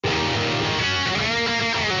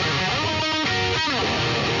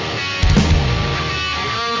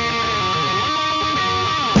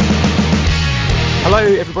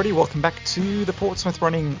everybody. Welcome back to the Portsmouth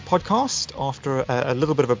Running Podcast after a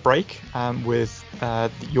little bit of a break with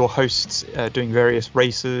your hosts doing various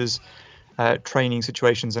races, training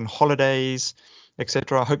situations and holidays,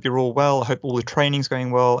 etc. I hope you're all well. I hope all the training's going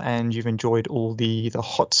well and you've enjoyed all the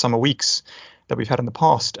hot summer weeks that we've had in the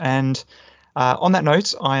past. And on that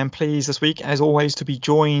note, I am pleased this week, as always, to be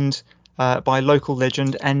joined by local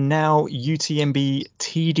legend and now UTMB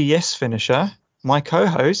TDS finisher, my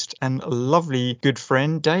co-host and lovely good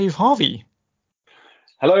friend, Dave Harvey.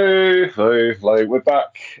 Hello. We're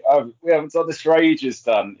back. We haven't done this for ages,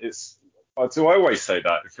 Dan. Do I always say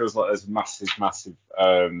that? It feels like there's a massive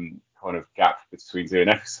kind of gap between doing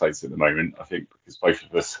episodes at the moment. I think because both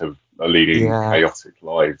of us are leading chaotic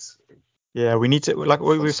lives. Yeah, we need to, like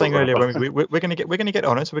we were saying earlier, we're gonna get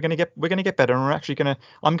on it. So we're gonna get better, and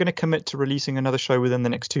I'm gonna commit to releasing another show within the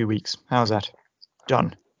next 2 weeks. How's that?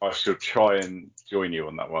 Done. I should try and join you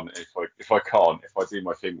on that one. If I do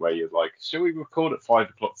my thing where you're like, shall we record at 5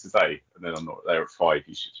 o'clock today? And then I'm not there at 5.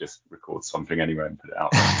 You should just record something anyway and put it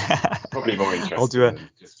out. Probably more interesting.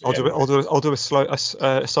 I'll do a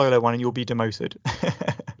solo one, and you'll be demoted.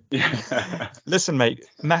 Yeah. Listen, mate.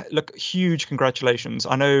 Matt, look, huge congratulations.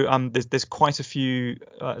 I know there's quite a few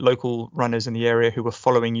local runners in the area who were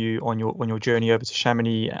following you on your journey over to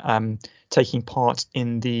Chamonix, taking part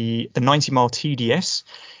in the 90-mile TDS,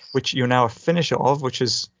 which you're now a finisher of.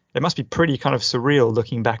 It must be pretty kind of surreal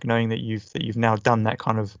looking back, knowing that you've now done that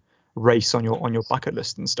kind of race on your bucket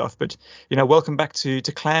list and stuff. But welcome back to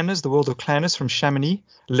Clanners, the world of Clanners, from Chamonix,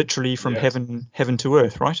 literally from heaven to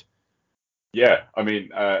earth, right? Yeah, I mean,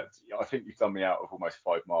 I think you've done me out of almost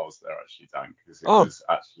 5 miles there, actually, Dan, because it was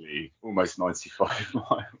actually almost 95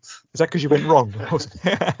 miles. Is that because you went wrong?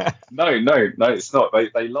 No, it's not.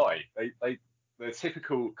 They lie. They're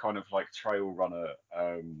typical kind of like trail runner,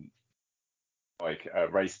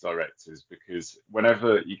 race directors, because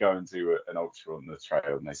whenever you go and do an ultra on the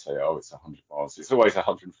trail and they say, oh, it's 100 miles, it's always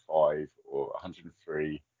 105 or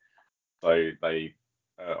 103. So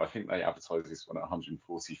I think they advertised this one at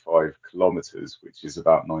 145 kilometers, which is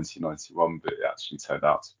about 90-91, but it actually turned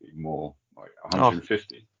out to be more like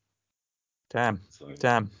 150. Damn.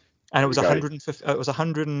 And it was 150. It was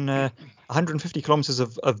 150 kilometers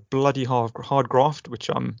of bloody hard graft, which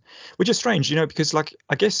is strange, because like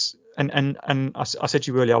I guess, and I said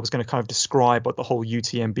to you earlier, I was going to kind of describe what the whole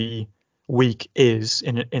UTMB week is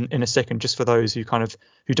in a second, just for those who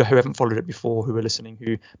haven't followed it before, who are listening,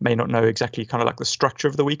 who may not know exactly kind of like the structure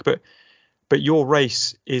of the week. But your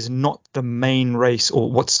race is not the main race, or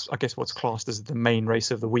what's classed as the main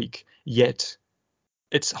race of the week, yet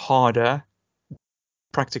it's harder,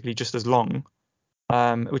 practically just as long,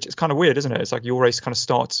 which is kind of weird, isn't it? It's like your race kind of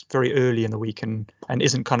starts very early in the week and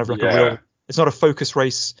isn't kind of like it's not a focus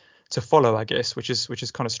race to follow, I guess, which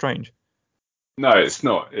is kind of strange. No, it's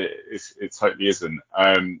not. It totally isn't.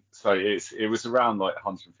 So it was around like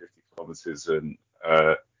 150 kilometers and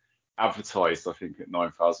advertised, I think, at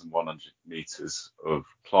 9,100 meters of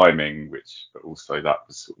climbing, but also that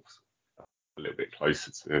was sort of a little bit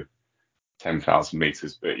closer to 10,000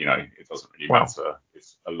 meters. But it doesn't really matter.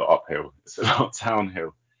 It's a lot uphill. It's a lot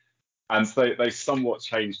downhill. And so they somewhat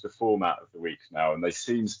changed the format of the week now, and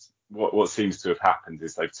what seems to have happened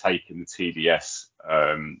is they've taken the TDS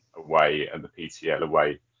away and the PTL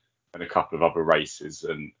away and a couple of other races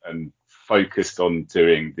and focused on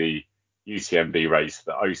doing the UTMB race,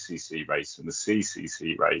 the OCC race and the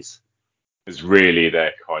CCC race as really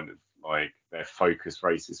their kind of like their focus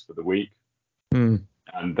races for the week.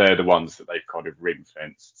 And they're the ones that they've kind of ring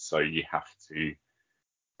fenced. So you have to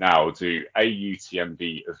now do a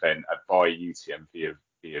UTMB event, a bi-UTMB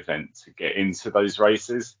event to get into those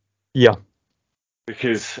races. Yeah.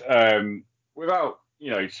 Because without,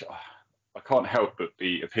 I can't help but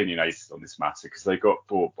be opinionated on this matter, because they got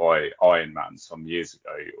bought by Ironman some years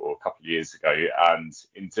ago, or a couple of years ago. And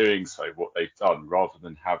in doing so, what they've done, rather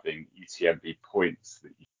than having UTMB points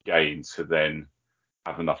that you gain to then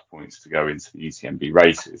have enough points to go into the UTMB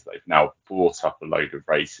races, they've now bought up a load of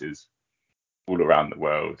races all around the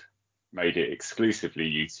world, made it exclusively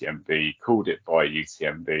UTMB, called it by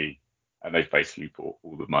UTMB, and they've basically bought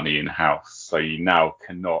all the money in-house. So you now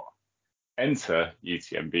cannot enter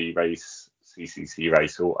UTMB race, CCC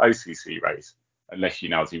race, or OCC race unless you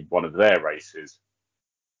now do one of their races.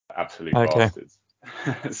 Absolute bastards.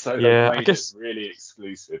 So they've made it really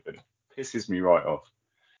exclusive, and it pisses me right off.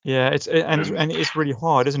 Yeah, it's really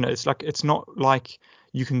hard, isn't it? It's not like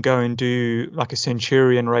you can go and do like a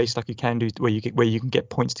Centurion race like you can do where you can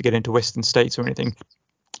get points to get into Western States or anything.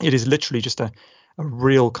 It is literally just a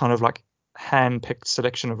real kind of like hand-picked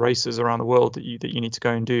selection of races around the world that you need to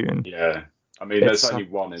go and do. And yeah, I mean, there's It's only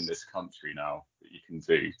one in this country now that you can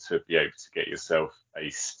do to be able to get yourself a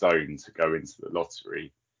stone to go into the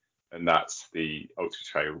lottery, and that's the Ultra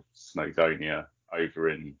Trail Snowdonia over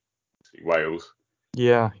in Wales.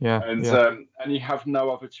 yeah, And you have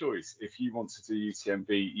no other choice. If you want to do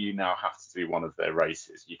UTMB, you now have to do one of their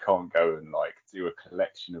races. You can't go and like do a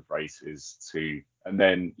collection of races and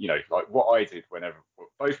then, like what I did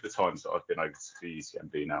both the times that I've been over to do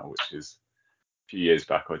UTMB now, which is a few years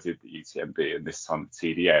back, I did the UTMB and this time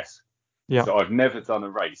the TDS. yeah, So I've never done a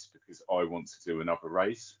race because I want to do another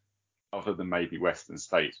race other than maybe Western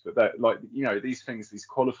States. But that, like, these things, these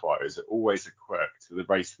qualifiers are always a quirk to the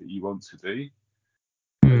race that you want to do.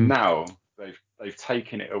 And now they've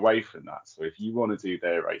taken it away from that. So if you want to do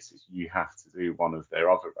their races, you have to do one of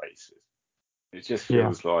their other races. It just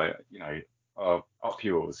feels like, up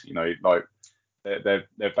yours, like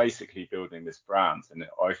they're basically building this brand, and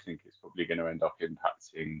I think it's probably going to end up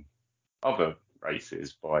impacting other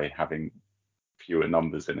races by having fewer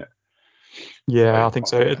numbers in it. Yeah, I think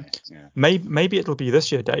so. Maybe it'll be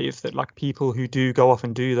this year, Dave, that like people who do go off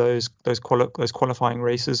and do those qualifying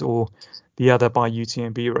races or the other by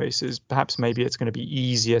UTMB races, perhaps maybe it's going to be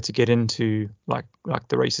easier to get into like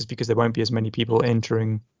the races because there won't be as many people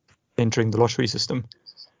entering the lottery system.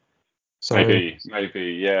 So maybe,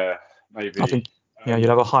 yeah, maybe. I think you'll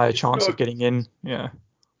have a higher chance of getting in. Yeah.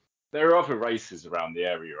 There are other races around the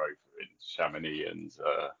area over in Chamonix and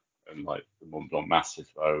like the Mont Blanc Massif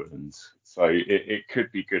though, and so it could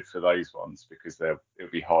be good for those ones because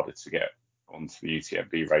it'll be harder to get onto the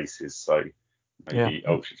UTMB races. So maybe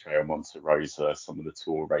Ultra Trail Monte Rosa, some of the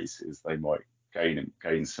tour races, they might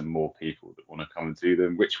gain some more people that want to come and do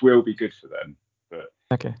them, which will be good for them. But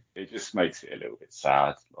it just makes it a little bit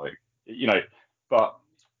sad, like But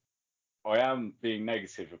I am being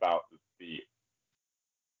negative about the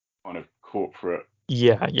kind of corporate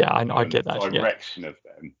I get that direction of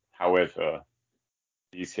them. However,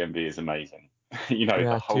 the UTMB is amazing.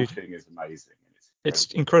 The whole thing is amazing.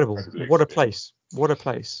 It's incredible. What a place!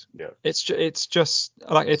 Yeah. It's just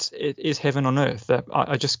like it is heaven on earth. That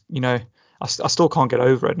I just I still can't get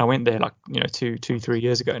over it. And I went there like 3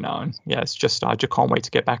 years ago now, and it's just I just can't wait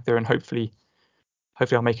to get back there and hopefully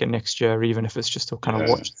I'll make it next year, even if it's just to kind of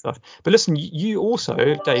watch stuff. But listen, you also,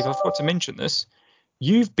 Dave, I've got to mention this.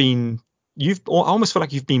 I almost feel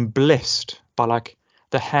like you've been blessed by like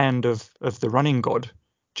the hand of the running god,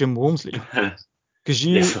 Jim Walmsley, because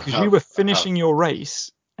you were finishing your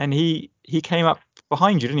race and he came up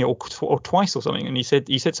behind you, didn't he, or twice or something, and he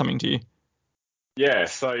said something to you. Yeah.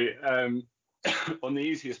 So on the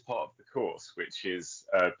easiest part of the course, which is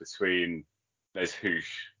between Les Houches,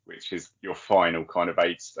 which is your final kind of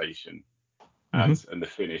aid station, and the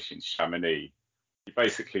finish in Chamonix, you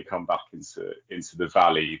basically come back into the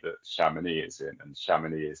valley that Chamonix is in, and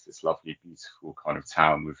Chamonix is this lovely, beautiful kind of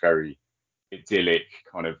town with very idyllic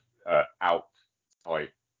kind of Alp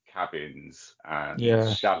type cabins and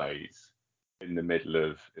chalets in the middle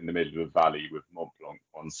of a valley with Mont Blanc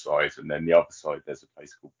one side, and then the other side there's a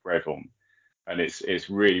place called Brevon, and it's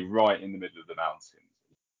really right in the middle of the mountains,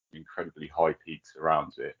 incredibly high peaks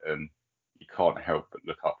around it, and you can't help but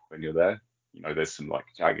look up when you're there. There's some like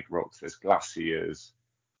jagged rocks, there's glaciers,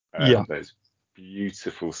 there's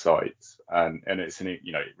beautiful sights, and it's it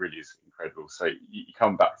really is incredible. So you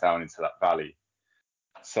come back down into that valley.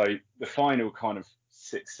 So the final kind of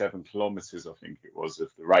 6-7 kilometers, I think it was, of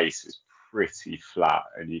the race is pretty flat,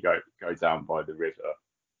 and you go down by the river.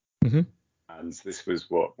 And this was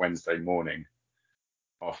Wednesday morning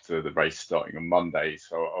after the race starting on Monday,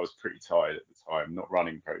 so I was pretty tired at the time, not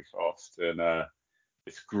running very fast, and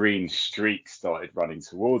this green streak started running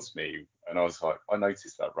towards me, and I was like, I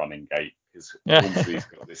noticed that running gait because Walmsley's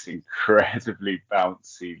got this incredibly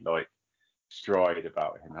bouncy like stride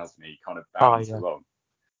about him, hasn't he? He kind of bounce along.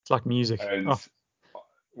 It's like music. And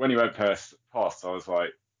when he went past, I was like,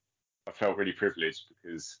 I felt really privileged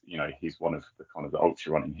because he's one of the kind of the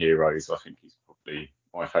ultra running heroes. I think he's probably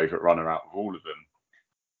my favourite runner out of all of them.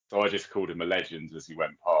 So I just called him a legend as he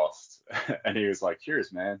went past, and he was like,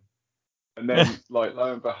 "Cheers, man." And then, like,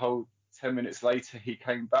 lo and behold, 10 minutes later, he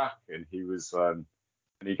came back and he was, and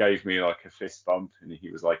he gave me like a fist bump, and he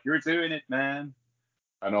was like, "You're doing it, man."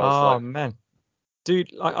 And I was like, man,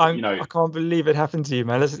 dude, I can't believe it happened to you,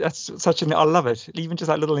 man. That's such I love it. Even just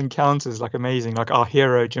like little encounters, like amazing, like our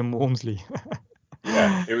hero Jim Walmsley.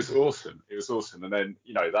 Yeah, it was awesome. It was awesome. And then,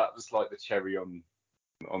 that was like the cherry on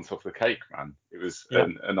top of the cake, man. It was,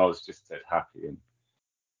 and I was just dead happy,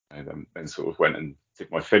 and then sort of went and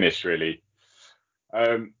did my finish really.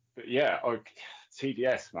 But yeah,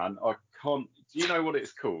 TDS, man. I can't. Do you know what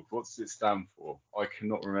it's called? What does it stand for? I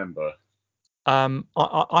cannot remember.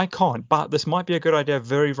 I can't, but this might be a good idea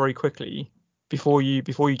very, very quickly before you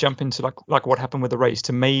jump into like what happened with the race,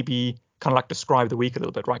 to maybe kind of like describe the week a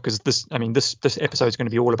little bit, right? Because this episode is going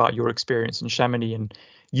to be all about your experience in Chamonix and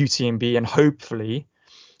UTMB, and hopefully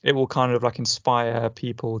it will kind of like inspire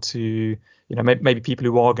people to, maybe people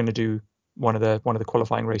who are going to do one of the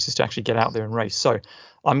qualifying races to actually get out there and race. So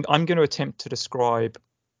I'm going to attempt to describe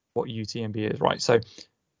what UTMB is, right? So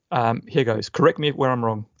here goes. Correct me where I'm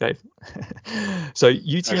wrong, Dave. So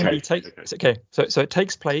UTMB So it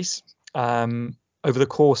takes place over the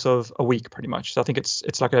course of a week, pretty much. So I think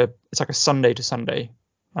it's like a Sunday to Sunday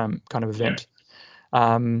kind of event.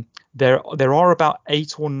 Yeah. There are about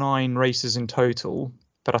 8 or 9 races in total,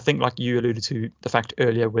 but I think, like you alluded to the fact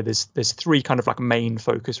earlier, where there's 3 kind of like main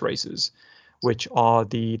focus races, which are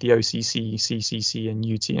the OCC, CCC, and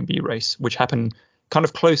UTMB race, which happen kind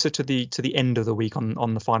of closer to the end of the week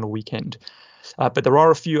on the final weekend. But there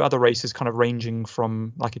are a few other races kind of ranging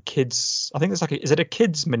from like a kids, I think there's is it a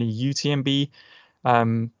kids mini UTMB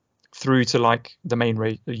through to like the main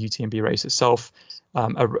race, the UTMB race itself. So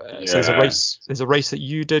there's a race that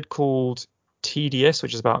you did called TDS,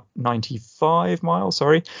 which is about 95 miles,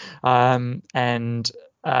 sorry. And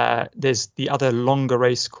there's the other longer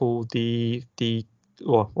race called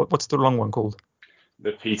what's the long one called?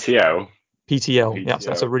 The PTL. Yeah, so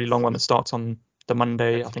that's a really long one that starts on the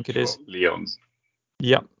Monday, I think it is. Lyon.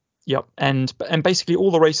 Yep. And basically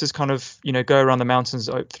all the races kind of, go around the mountains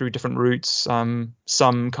through different routes.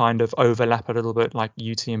 Some kind of overlap a little bit, like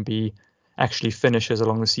UTMB actually finishes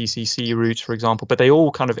along the CCC route, for example, but they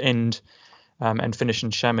all kind of end and finish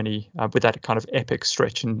in Chamonix with that kind of epic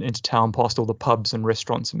stretch into town, past all the pubs and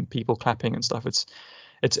restaurants and people clapping and stuff.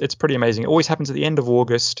 It's pretty amazing. It always happens at the end of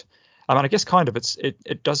August. And I guess kind of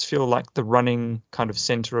it does feel like the running kind of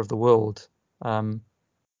center of the world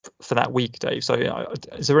for that week, Dave. So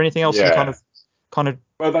is there anything else to kind of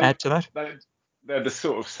add to that? They're the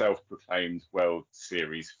sort of self-proclaimed World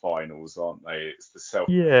Series finals, aren't they? It's the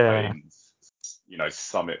self-proclaimed,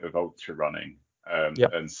 summit of ultra running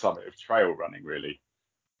and summit of trail running, really,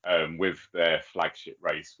 with their flagship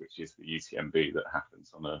race, which is the UTMB that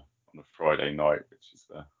happens on a Friday night, which is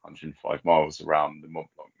the 105 miles around the Mont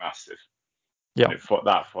Blanc Massif. Yeah. And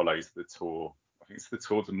that follows the Tour. I think it's the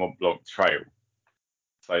Tour de Mont Blanc Trail.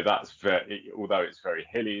 So that's although it's very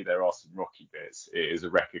hilly, there are some rocky bits. It is a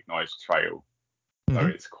recognised trail, so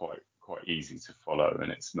it's quite easy to follow, and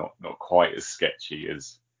it's not quite as sketchy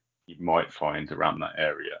as you might find around that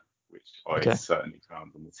area, which I certainly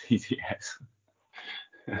found on the TDS.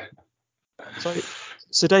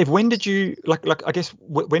 So Dave, when did you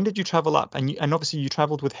when did you travel up? And obviously you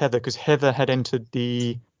traveled with Heather, because Heather had entered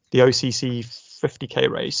the OCC 50k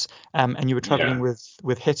race, and you were traveling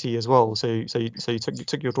with Hetty as well. So you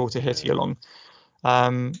took your daughter Hetty along.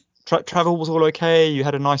 Travel was all okay. You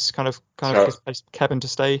had a nice kind of cabin to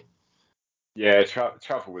stay. Yeah,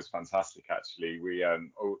 travel was fantastic actually. We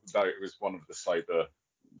although it was one of the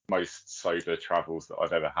most sober travels that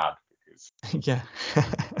I've ever had. In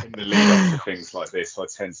the lead up to things like this, I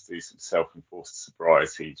tend to do some self-enforced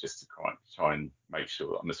sobriety just to try and make sure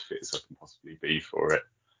that I'm as fit as I can possibly be for it.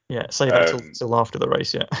 Yeah, say that till after the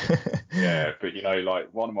race, yeah. Yeah, but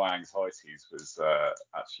like one of my anxieties was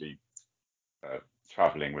actually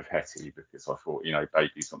traveling with Hetty, because I thought,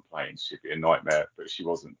 babies on planes should be a nightmare, but she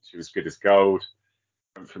wasn't. She was good as gold.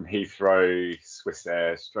 Went from Heathrow, Swiss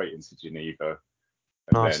Air, straight into Geneva,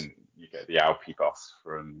 and then you get the Alpi bus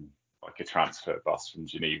from, like a transfer bus from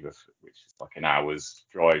Geneva, which is like an hour's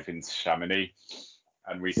drive into Chamonix.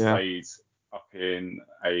 And we stayed up in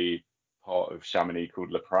a part of Chamonix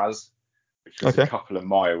called La Praz, which was a couple of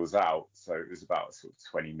miles out. So it was about a sort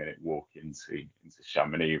of 20-minute walk into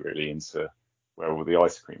Chamonix, really, into where all the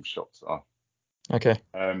ice cream shops are. Okay.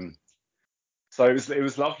 So it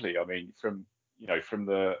was lovely. I mean, from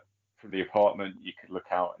the apartment, you could look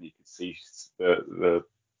out and you could see the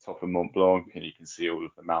top of Mont Blanc, and you can see all of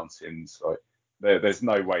the mountains. Like there's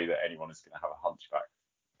no way that anyone is going to have a hunchback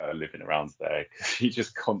living around there, because you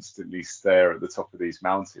just constantly stare at the top of these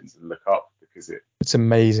mountains and look up, because it's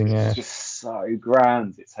amazing. It's just so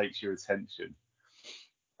grand. It takes your attention.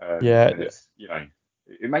 And it's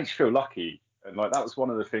it makes you feel lucky. And like that was one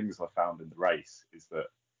of the things I found in the race, is that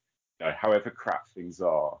however crap things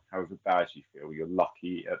are, however bad you feel, you're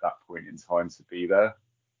lucky at that point in time to be there.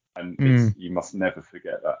 And you must never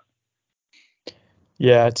forget that.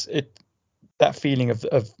 Yeah, that feeling of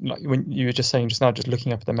like when you were just saying just now, just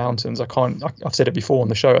looking up at the mountains. I've said it before on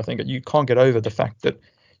the show, I think, you can't get over the fact that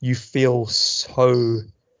you feel so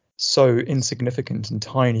insignificant and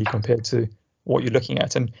tiny compared to what you're looking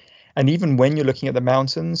at. And even when you're looking at the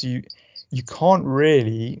mountains, you can't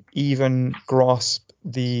really even grasp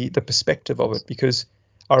the perspective of it, because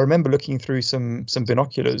I remember looking through some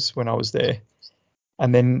binoculars when I was there,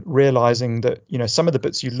 and then realizing that, you know, some of the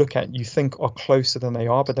bits you look at you think are closer than they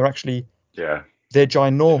are, but they're actually, they're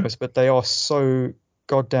ginormous, but they are so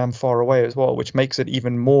goddamn far away as well, which makes it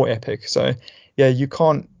even more epic. So yeah, you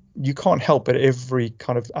can't help but every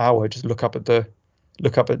kind of hour just look up at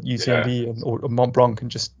UTMB or Mont Blanc and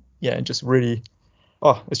just really,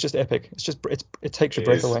 it's just epic. It takes your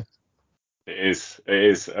breath away. It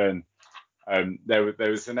is, and there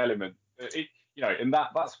was an element, you know, and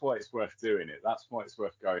that's why it's worth doing it. That's why it's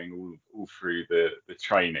worth going all through the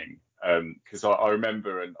training. Because I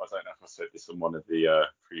remember, and I don't know if I said this on one of the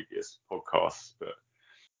previous podcasts, but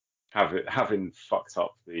having fucked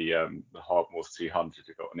up the Hardmoors 200,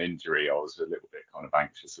 I got an injury. I was a little bit kind of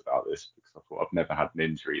anxious about this, because I thought I've never had an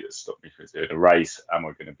injury that stopped me from doing a race. Am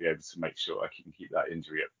I going to be able to make sure I can keep that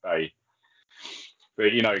injury at bay?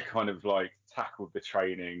 But, you know, kind of like tackled the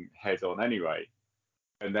training head on anyway.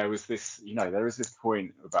 And there was this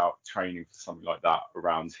point about training for something like that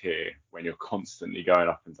around here, when you're constantly going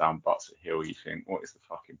up and down Butser Hill. You think, what is the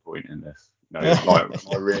fucking point in this? You know, like, am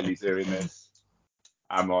I really doing this?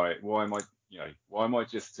 Why am I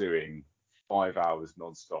just doing 5 hours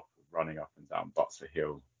non-stop running up and down Butser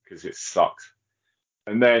Hill because it sucks?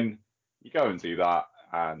 And then you go and do that,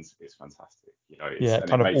 and it's fantastic. You know, it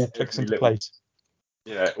kind of all clicks into place.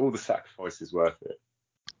 Yeah, all the sacrifice is worth it.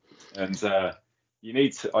 And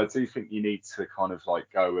I do think you need to kind of like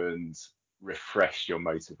go and refresh your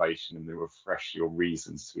motivation and refresh your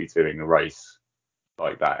reasons to be doing a race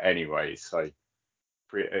like that anyway. So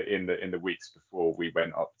in the weeks before, we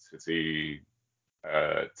went up to see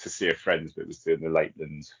a friend that was doing the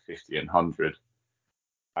Lakeland 50 and 100,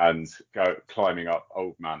 and climbing up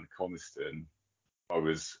Old Man Coniston. I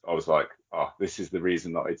was like, this is the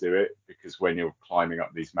reason that I do it, because when you're climbing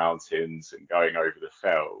up these mountains and going over the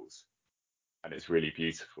fells, and it's really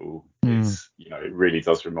beautiful, it's, you know, it really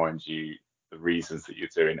does remind you the reasons that you're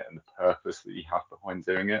doing it and the purpose that you have behind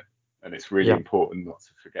doing it. And it's really important not to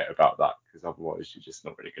forget about that, because otherwise you're just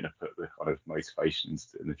not really going to put the kind of motivation into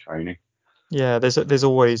the training. Yeah, there's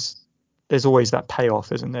always that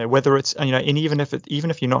payoff, isn't there? Whether it's, you know, and even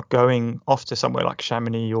if you're not going off to somewhere like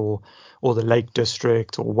Chamonix or the Lake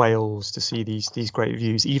District or Wales to see these great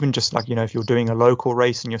views, even just like, you know, if you're doing a local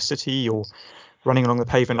race in your city or running along the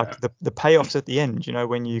pavement, like the payoffs at the end, you know,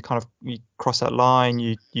 when you cross that line,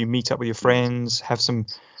 you meet up with your friends, have some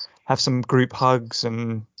group hugs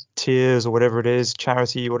and tears or whatever it is,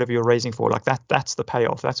 charity, whatever you're raising for, like that's the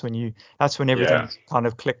payoff. That's when everything kind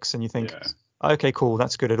of clicks and you think, okay, cool,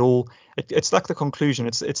 that's good. It's like the conclusion.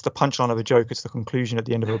 It's the punchline of a joke. It's the conclusion at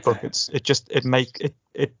the end of a book.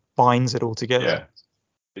 It binds it all together. Yeah,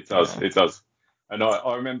 it does. Yeah. It does. And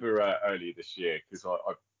I remember earlier this year, because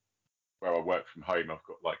where I work from home, I've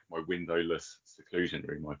got like my windowless seclusion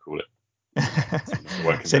room, I call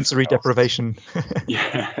it. Sensory deprivation.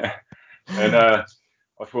 Yeah. And I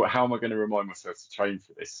thought, how am I going to remind myself to train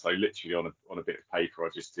for this? So literally on a bit of paper, I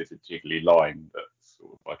just did a jiggly line that's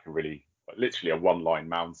sort of like literally a one-line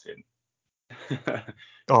mountain. And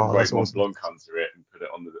wrote Mont Blanc under it and put it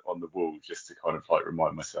on the wall, just to kind of like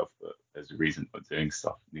remind myself that there's a reason for doing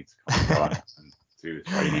stuff. I need to kind of go out and do the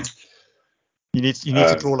training. You need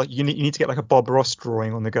to draw, like you need to get like a Bob Ross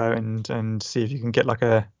drawing on the go and see if you can get like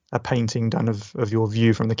a painting done of your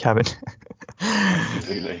view from the cabin.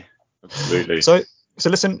 Absolutely. So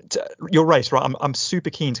listen, your race, right? I'm super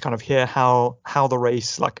keen to kind of hear how the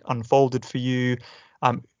race like unfolded for you,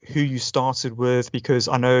 who you started with, because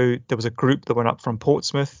I know there was a group that went up from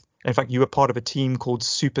Portsmouth. In fact, you were part of a team called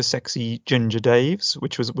Super Sexy Ginger Daves,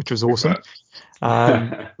 which was awesome,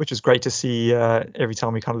 which was great to see every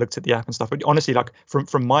time we kind of looked at the app and stuff. But honestly, like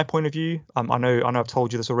from my point of view, I know I've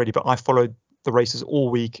told you this already, but I followed the races all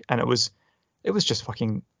week, and it was just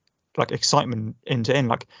fucking like excitement end to end.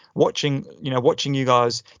 Like watching you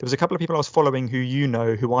guys. There was a couple of people I was following who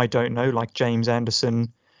I don't know, like James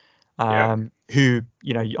Anderson, who,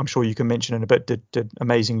 you know, I'm sure you can mention in a bit, did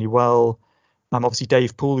amazingly well. Obviously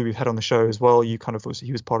Dave Poole, who we've had on the show as well, he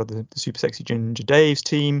was part of the Super Sexy Ginger Daves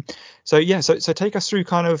team. So yeah, so take us through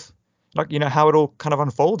kind of like, you know, how it all kind of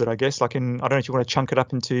unfolded, I guess. Like I don't know if you want to chunk it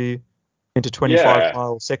up into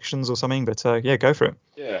 25-mile sections or something, but go for it.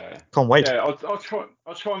 Yeah, can't wait. Yeah, I'll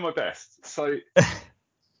try my best. So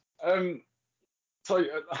I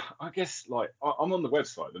guess like I'm on the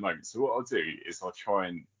website at the moment, so what I'll do is I'll try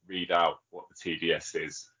and read out what the TDS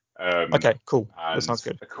is. Okay, cool. That sounds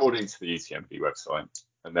good. According to the UTMB website,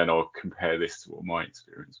 and then I'll compare this to what my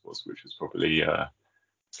experience was, which was probably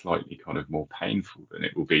slightly kind of more painful than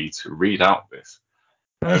it will be to read out this.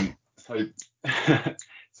 So,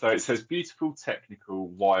 so it says beautiful, technical,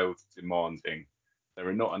 wild, demanding. There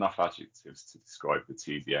are not enough adjectives to describe the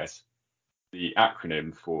TDS. The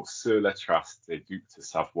acronym for Sur la trace des Ducs de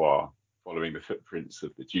Savoie, following the footprints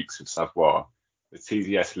of the Dukes of Savoie. The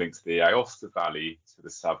TDS links the Aosta Valley to the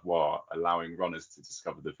Savoie, allowing runners to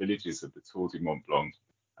discover the villages of the Tour du Mont Blanc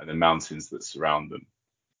and the mountains that surround them.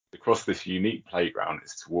 To cross this unique playground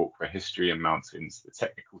is to walk where history and mountains, the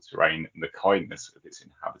technical terrain, and the kindness of its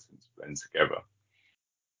inhabitants blend together.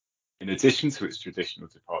 In addition to its traditional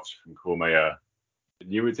departure from Courmayeur, the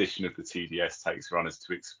new edition of the TDS takes runners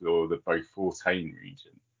to explore the Beaufortain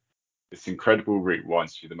region. This incredible route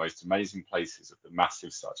winds through the most amazing places of the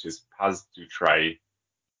massif, such as Pas du Trait,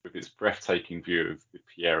 with its breathtaking view of the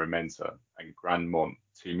Pierre Armenta, and Grand Mont,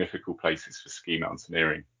 two mythical places for ski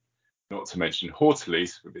mountaineering. Not to mention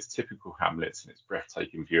Hortelice, with its typical hamlets and its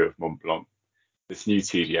breathtaking view of Mont Blanc. This new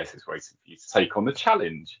TDS is waiting for you to take on the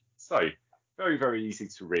challenge. So, very, very easy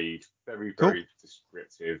to read, very, very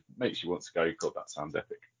descriptive, makes you want to go, God, that sounds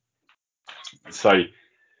epic. So,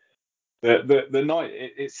 the night,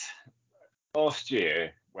 it's last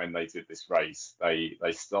year when they did this race, they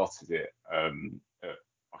started it, I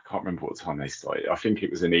can't remember what time they started. I think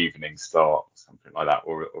it was an evening start, something like that,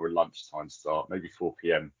 or a lunchtime start, maybe 4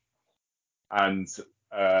 p.m. And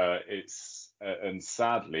and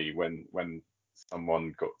sadly, when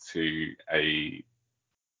someone got to a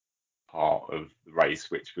part of the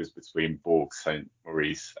race, which was between Bourg Saint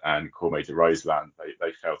Maurice and Cormet de Roseland,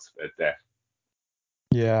 they fell to their death.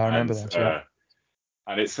 Yeah, I remember that. Yeah.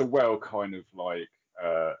 And it's a well kind of like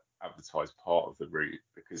advertised part of the route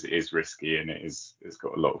because it is risky and it's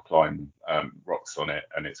got a lot of climb rocks on it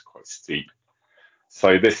and it's quite steep.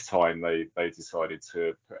 So this time they decided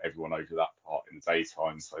to put everyone over that part in the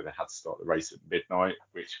daytime, so they had to start the race at midnight,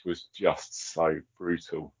 which was just so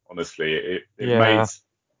brutal. Honestly, it made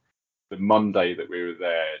the Monday that we were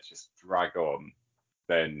there just drag on.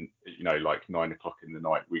 Then, like 9 o'clock in the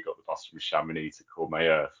night, we got the bus from Chamonix to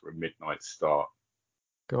Courmayeur for a midnight start.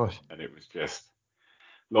 Gosh. And it was just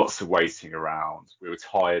lots of waiting around. We were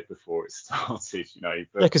tired before it started, But, yeah,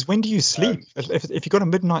 because when do you sleep? If you got a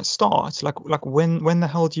midnight start, like when the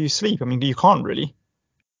hell do you sleep? I mean, you can't really.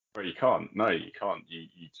 Well, you can't. No, you can't. You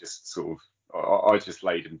just sort of. I just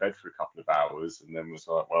laid in bed for a couple of hours and then was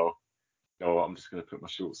like, well, I'm just going to put my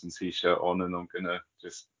shorts and t-shirt on and I'm going to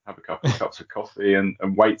just have a couple of cups of coffee and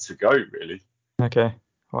wait to go, really. Okay.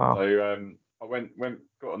 Wow. So I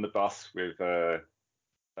got on the bus with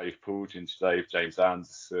Dave Poole, Ginger Dave, James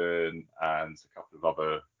Anderson, and a couple of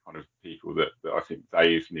other kind of people that I think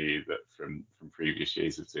Dave knew that from previous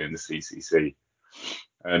years of doing the CCC.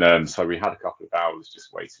 And so we had a couple of hours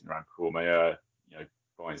just waiting around Courmayeur,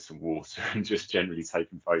 buying some water and just generally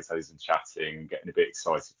taking photos and chatting and getting a bit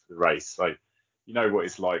excited for the race. So you know what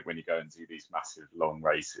it's like when you go and do these massive long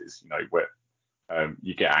races, where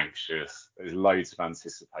you get anxious. There's loads of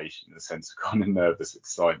anticipation, a sense of kind of nervous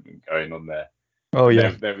excitement going on there. Oh,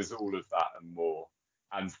 yeah. There was all of that and more.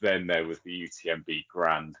 And then there was the UTMB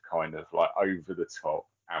Grand kind of like over the top,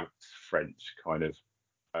 out French kind of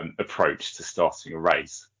approach to starting a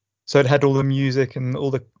race. So it had all the music and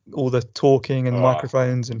all the talking and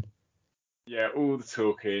microphones and. Yeah, all the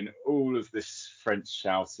talking, all of this French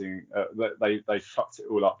shouting. They fucked it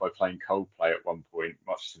all up by playing Coldplay at one point,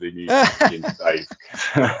 much to the amusement of Ginger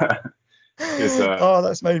Dave.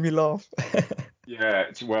 That's made me laugh.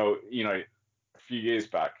 Yeah, well, a few years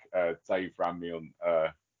back, Dave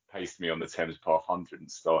paced me on the Thames Park 100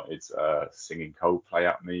 and started singing Coldplay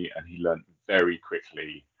at me, and he learned very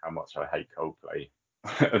quickly how much I hate Coldplay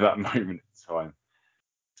at that moment in time.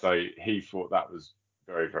 So he thought that was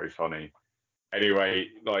very, very funny. Anyway,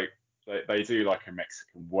 like they do like a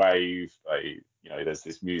Mexican wave. There's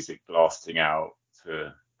this music blasting out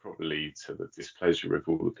probably to the displeasure of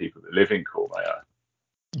all the people that live in Courmayeur.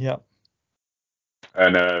 Yeah.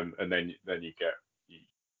 And then you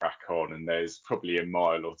crack on, and there's probably a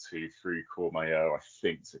mile or two through Courmayeur, I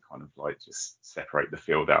think, to kind of like just separate the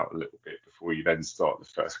field out a little bit before you then start the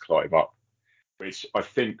first climb up, which I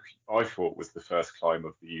thought was the first climb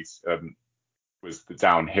of the was the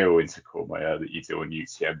downhill into Courmayeur that you do on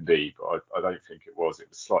UTMB, but I don't think it was. It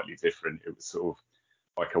was slightly different. It was sort of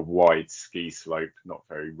like a wide ski slope, not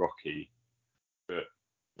very rocky, but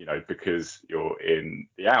because you're in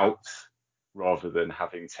the Alps, rather than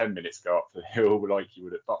having 10 minutes go up the hill like you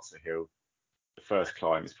would at Butser Hill, the first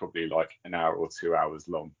climb is probably like an hour or 2 hours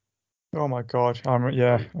long. Oh my God.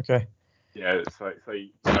 Yeah. Okay. Yeah. So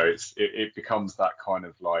it becomes that kind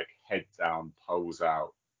of like head down, poles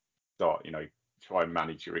out, start, try and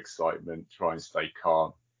manage your excitement, try and stay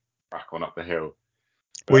calm, crack on up the hill.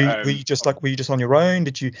 But were you just on your own?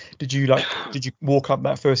 Did you walk up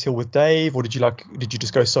that first hill with Dave, or did you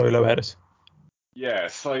just go solo at it? Yeah,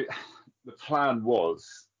 so the plan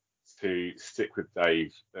was to stick with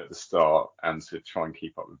Dave at the start and to try and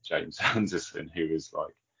keep up with James Anderson, who was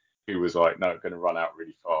like, no, going to run out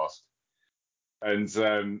really fast. And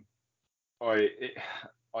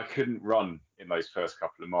I couldn't run in those first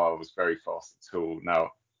couple of miles very fast at all.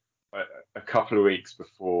 Now, a couple of weeks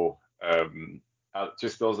before,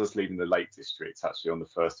 just as I was leaving the Lake District, actually on the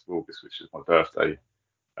 1st of August, which was my birthday,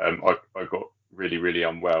 I got really, really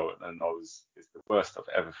unwell, and it's the worst I've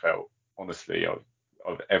ever felt. Honestly,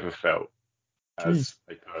 I've ever felt as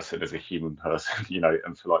a person, as a human person,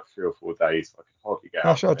 and for like 3 or 4 days, I could hardly get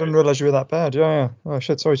out Oh, shit, I of didn't bed. realize you were that bad. Yeah. Oh,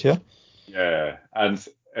 shit, sorry to hear. Yeah, and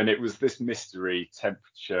it was this mystery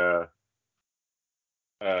temperature,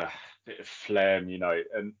 bit of phlegm,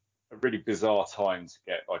 and a really bizarre time to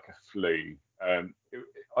get like a flu. I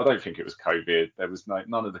don't think it was COVID. There was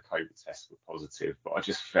none of the COVID tests were positive, but I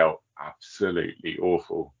just felt absolutely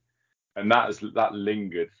awful, and that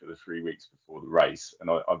lingered for the 3 weeks before the race. And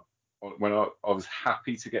I was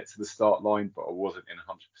happy to get to the start line, but I wasn't in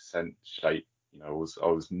 100% shape. I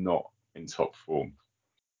was not in top form.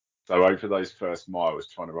 So over those first miles,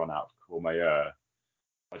 trying to run out of Courmayeur,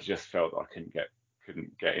 I just felt I couldn't get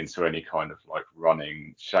into any kind of like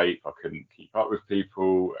running shape. I couldn't keep up with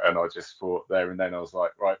people, and I just thought there and then I was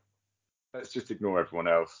like, right, let's just ignore everyone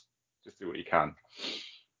else, just do what you can.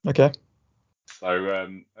 Okay. So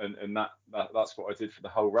and that's what I did for the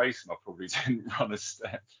whole race, and I probably didn't run a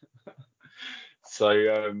step. So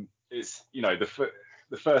it's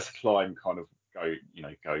the first climb kind of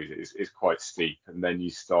goes is quite steep, and then you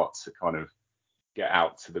start to kind of get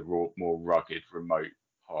out to the more rugged, remote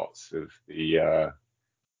parts of the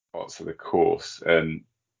course, and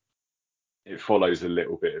it follows a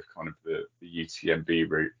little bit of kind of the UTMB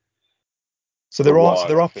route. So there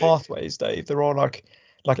are pathways, Dave. There are like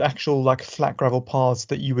actual like flat gravel paths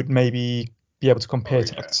that you would maybe be able to compare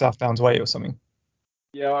to like the South Downs Way or something.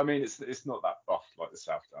 Yeah, I mean it's not that buff like the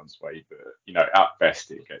South Downs Way, but at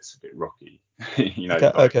best it gets a bit rocky.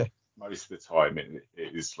 Okay. Most of the time it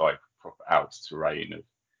is like proper Alps terrain of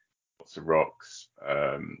lots of rocks,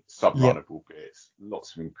 sub-runnable bits,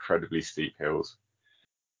 lots of incredibly steep hills.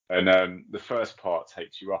 And the first part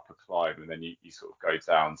takes you up a climb, and then you sort of go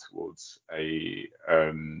down towards you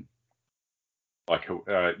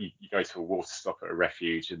go to a water stop at a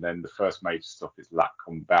refuge, and then the first major stop is Lac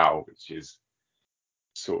Combal, which is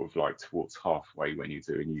sort of like towards halfway when you're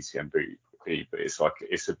doing UTMB, but it's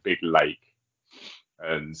a big lake,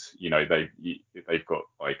 and they've got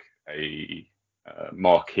like a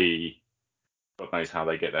marquee. God knows how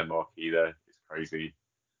they get their marquee there. It's crazy.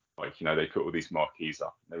 Like they put all these marquees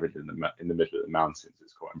up, and they're in the middle of the mountains.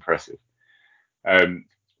 It's quite impressive. But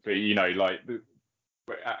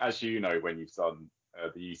as you know, when you've done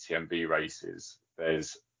the UTMB races,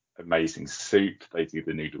 there's amazing soup. They do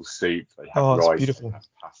the noodle soup. They have rice. Beautiful. They have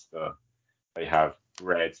pasta. They have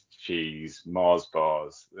bread, cheese, Mars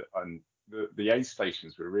bars, and the aid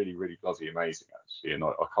stations were really, really bloody amazing actually. And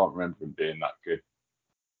I can't remember them being that good.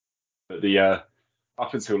 But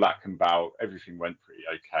up until Lac Combal, everything went pretty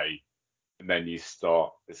okay. And then you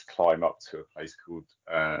start this climb up to a place called,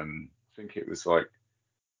 I think it was like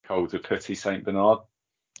Col de Petit Saint Bernard.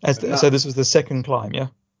 So this was the second climb, yeah?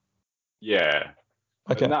 Yeah.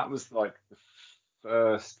 Okay. And that was like the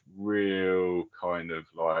first real kind of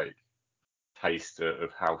like taster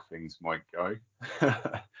of how things might go.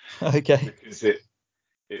 Okay. Because it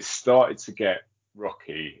started to get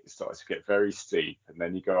rocky, it started to get very steep, and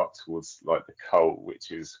then you go up towards like the Col, which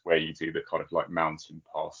is where you do the kind of like mountain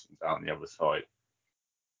pass and down the other side.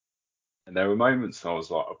 And there were moments I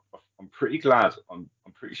was like, I'm pretty glad, I'm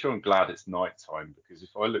pretty sure I'm glad it's night time, because if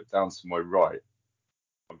I look down to my right,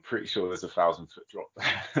 I'm pretty sure there's a 1,000-foot drop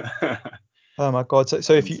there. Oh my God.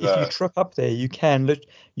 So if you trip up there, you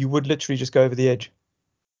would literally just go over the edge.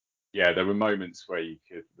 Yeah, there were moments where you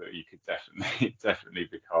could definitely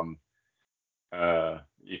become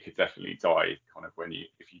you could definitely die kind of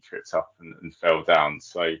if you tripped up and fell down.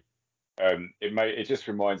 So it just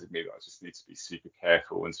reminded me that I just need to be super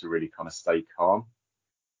careful and to really kind of stay calm.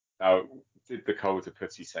 Now, did the Col de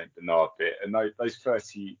Petit Saint Bernard bit, and those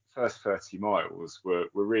first 30 miles were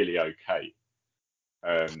really okay.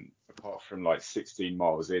 Apart from like 16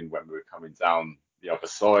 miles in, when we were coming down the other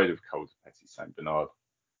side of Col de Petit Saint Bernard,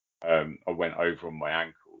 I went over on my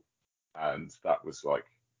ankle, and that was like,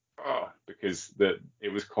 because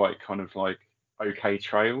it was quite kind of like okay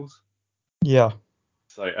trails. Yeah.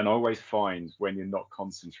 So, and I always find when you're not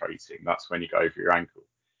concentrating, that's when you go over your ankle.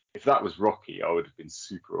 If that was rocky, I would have been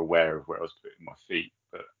super aware of where I was putting my feet.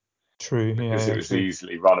 But True. because Yeah. it was True.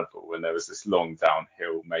 easily runnable, and there was this long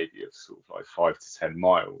downhill, maybe of sort of like 5 to 10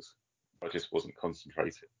 miles. I just wasn't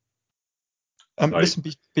concentrating. So Listen,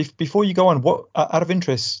 before you go on, what out of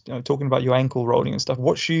interest, talking about your ankle rolling and stuff,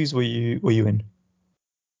 what shoes were you in?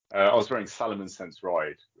 I was wearing Salomon Sense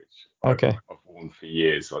Ride, which Okay. I've worn for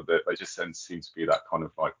years. Like they just seem to be that kind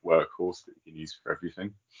of like workhorse that you can use for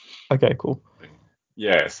everything. Okay. Cool.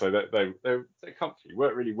 Yeah, so they're comfy,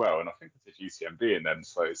 work really well, and I think I did UTMB in them,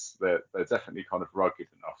 so they're definitely kind of rugged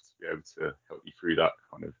enough to be able to help you through that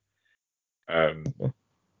kind of Okay.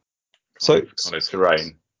 So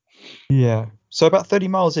terrain. yeah. So about 30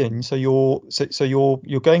 miles in, so you're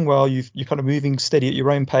going well. You're kind of moving steady at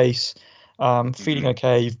your own pace, feeling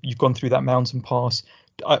okay. You've gone through that mountain pass.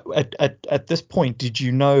 At this point, did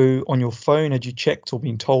you know on your phone? Had you checked or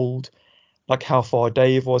been told like how far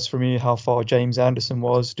Dave was from you, how far James Anderson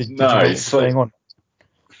was? Did you know what was going on?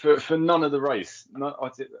 For none of the race, I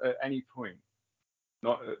did at any point.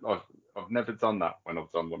 Not I've never done that when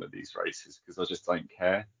I've done one of these races because I just don't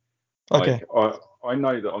care. Okay. Like I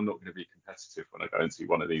know that I'm not going to be competitive when I go into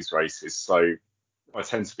one of these races, so I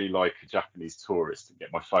tend to be like a Japanese tourist and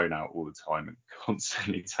get my phone out all the time and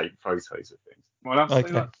constantly take photos of things. Well, I'm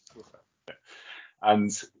saying that.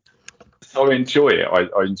 And so I enjoy it.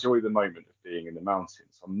 I enjoy the moment of being in the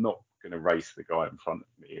mountains. I'm not going to race the guy in front of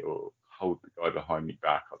me or hold the guy behind me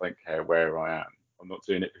back. I don't care where I am. I'm not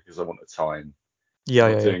doing it because I want the time.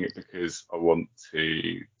 I'm not doing it because I want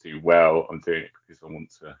to do well. I'm doing it because I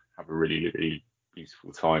want to have a really, really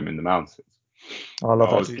beautiful time in the mountains. I love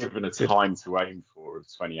that. I was given a time to aim for of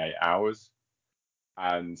 28 hours,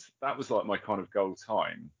 and that was like my kind of goal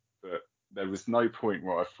time. But there was no point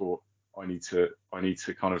where I thought I need to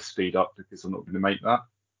kind of speed up because I'm not going to make that.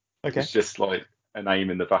 It was just like an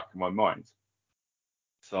aim in the back of my mind.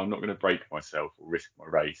 So I'm not going to break myself or risk my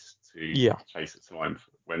race to chase a time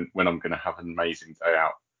when I'm going to have an amazing day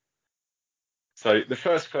out. So the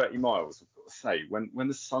first 30 miles, I've got to say, when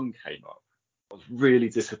the sun came up, I was really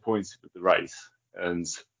disappointed with the race. And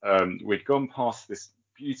we'd gone past this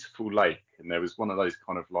beautiful lake, and there was one of those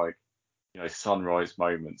kind of like, sunrise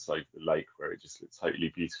moments over the lake where it just looked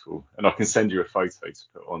totally beautiful. And I can send you a photo to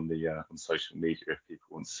put on the on social media if people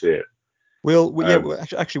want to see it. We'll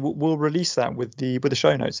release that with the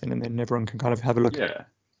show notes in, and then everyone can kind of have a look.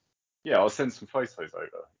 Yeah, I'll send some photos over.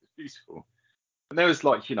 It's beautiful. And there was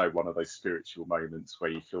like, one of those spiritual moments where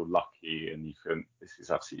you feel lucky and you think this is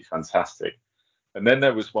absolutely fantastic. And then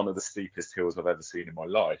there was one of the steepest hills I've ever seen in my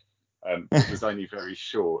life. It was only very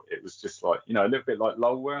short. It was just like, a little bit like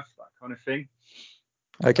Lulworth, that kind of thing.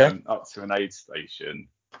 Okay. Up to an aid station,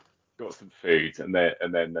 got some food, and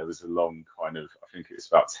then there was a long kind of, I think it was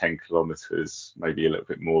about 10 kilometers, maybe a little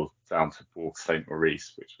bit more, down to Bourg Saint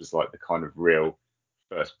Maurice, which was like the kind of real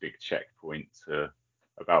first big checkpoint to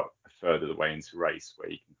about a third of the way into race, where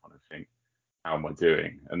you can kind of think, how am I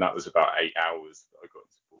doing? And that was about 8 hours that I got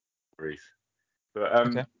to Bourg Saint Maurice. But I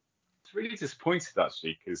was really disappointed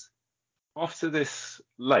actually, because after this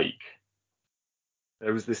lake,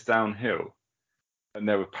 there was this downhill, and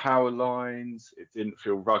there were power lines. It didn't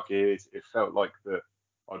feel rugged. It felt like that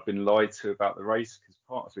I'd been lied to about the race, because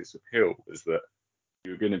part of its appeal was that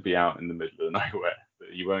you were going to be out in the middle of nowhere,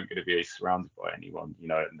 that you weren't going to be surrounded by anyone, and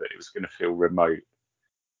that it was going to feel remote.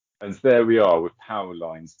 And there we are with power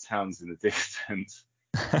lines, towns in the distance,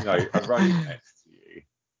 a road next to you.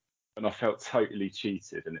 And I felt totally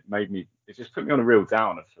cheated, and it just put me on a real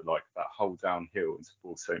downer for like that whole downhill into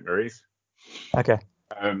Bourg Saint Maurice. Okay.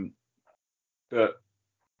 But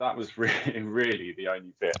that was really the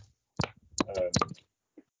only bit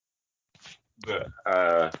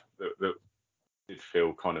that did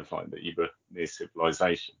feel kind of like that you were near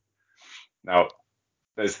civilization. Now,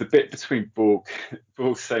 there's the bit between Bourg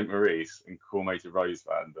Saint Maurice and Cormet de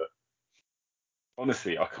Roseland that,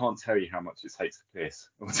 honestly, I can't tell you how much it takes the piss,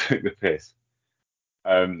 or took the piss.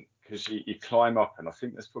 Because you climb up, and I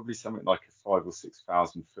think there's probably something like a 5,000 or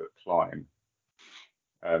 6,000 foot climb,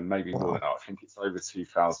 maybe more than that. I think it's over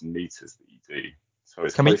 2,000 meters that you do. So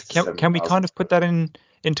it's close to 7,000. Can we kind of put that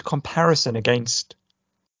into comparison against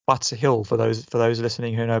Butser Hill for those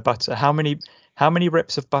listening who know Butser? How many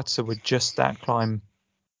reps of Butser would just that climb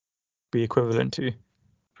be equivalent to?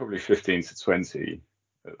 Probably 15 to 20.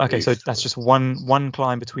 Okay, so that's just one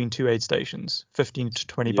climb between two aid stations, 15 to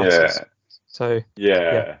 20 buses. So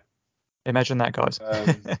yeah. Imagine that, guys.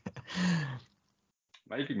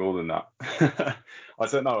 Maybe more than that. I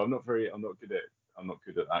don't know. I'm not good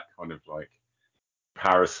at that kind of like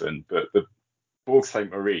comparison. But the Bourg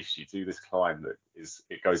Saint Maurice, you do this climb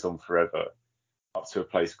it goes on forever up to a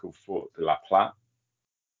place called Fort de la Platte.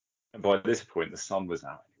 And by this point, the sun was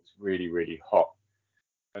out. It was really, really hot.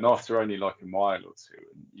 And after only like a mile or two,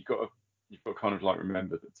 and you've got to kind of like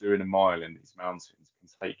remember that doing a mile in these mountains can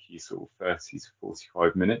take you sort of 30 to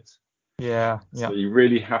 45 minutes. Yeah. So you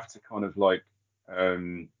really have to kind of like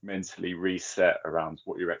mentally reset around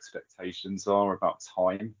what your expectations are about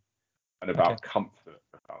time and about comfort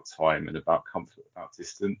about time and about comfort about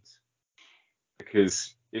distance.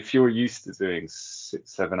 Because if you're used to doing 6,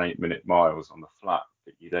 7, 8 minute miles on the flat,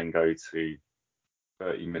 but you then go to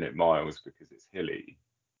 30-minute miles because it's hilly,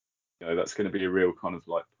 that's going to be a real kind of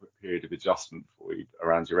like period of adjustment for you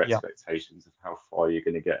around your expectations of how far you're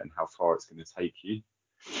going to get and how far it's going to take you.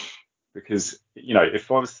 Because,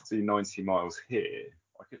 if I was to do 90 miles here,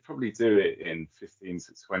 I could probably do it in 15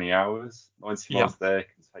 to 20 hours. 90 miles there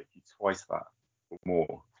can take you twice that or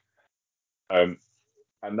more. And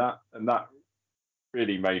that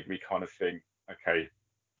really made me kind of think, okay,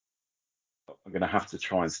 I'm going to have to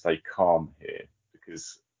try and stay calm here,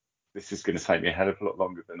 because this is going to take me a hell of a lot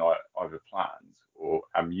longer than I either planned or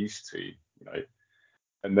am used to,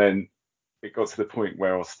 And then it got to the point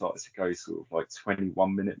where I started to go sort of like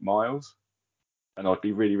 21-minute miles, and I'd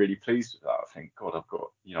be really, really pleased with that. I think, God, I've got,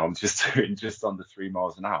 I'm just doing just under 3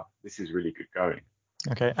 miles an hour. This is really good going.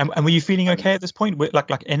 Okay. And were you feeling okay at this point,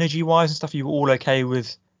 like energy wise and stuff? You were all okay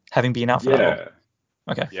with having been out for that long?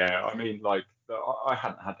 Okay. Yeah. I mean, like, I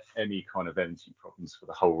hadn't had any kind of energy problems for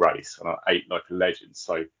the whole race, and I ate like a legend.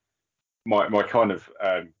 So my kind of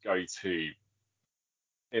go-to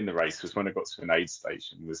in the race was when I got to an aid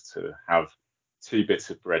station was to have 2 bits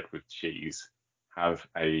of bread with cheese, have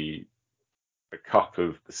a cup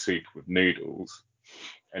of the soup with noodles,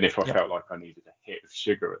 and if I felt like I needed a hit of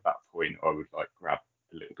sugar at that point, I would like grab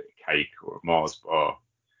a little bit of cake or a Mars bar.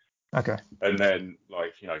 Okay. And then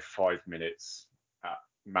 5 minutes at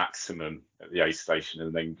maximum at the aid station,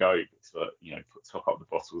 and then go to top up the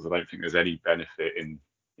bottles. I don't think there's any benefit in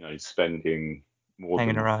spending more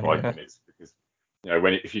hanging than around 5 minutes, because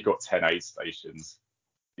if you've got 10 aid stations,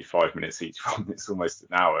 5 minutes each one, it's almost an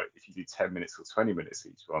hour. If you do 10 minutes or 20 minutes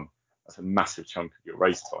each one, that's a massive chunk of your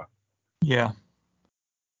race time. Yeah.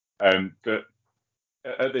 But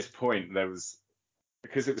at this point,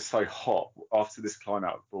 because it was so hot, after this climb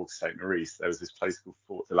out of Bourg Saint Maurice, there was this place called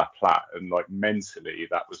Fort de la Platte, and like mentally,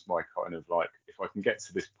 that was my kind of like, if I can get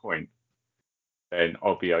to this point, then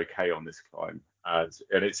I'll be okay on this climb. And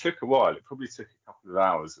it took a while. It probably took a couple of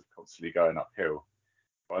hours of constantly going uphill.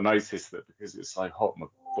 But I noticed that because it was so hot, my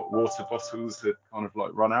water bottles had kind of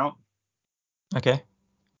like run out. Okay.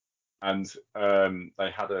 And they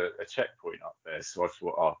had a checkpoint up there. So I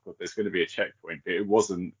thought, oh, God, there's going to be a checkpoint. But it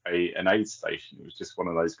wasn't an aid station. It was just one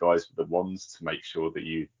of those guys with the wands to make sure that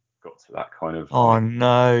you got to that kind of... Oh,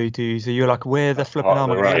 no, dude. So you're like, where the flipping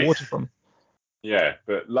am I going to get water from? Yeah,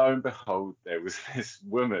 but lo and behold, there was this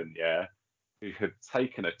woman, who had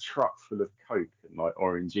taken a truck full of Coke and like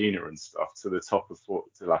Orangina and stuff to the top of Fort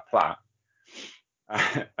de la Platte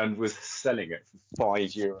and was selling it for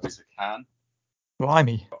 €5 a can.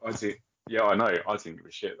 Blimey. I know. I didn't give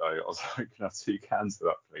a shit though. I was like, can I have 2 cans of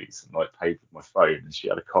that, please? And like paid with my phone, and she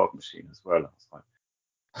had a card machine as well. I was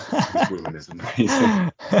like, this woman is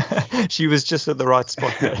amazing. She was just at the right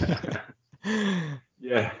spot there.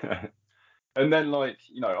 Yeah. And then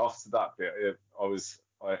after that bit,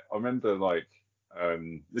 I remember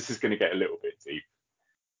this is going to get a little bit deep,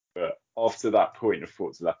 but after that point of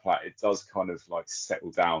Fort de la Platte, it does kind of like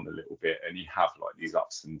settle down a little bit, and you have like these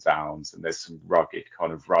ups and downs, and there's some rugged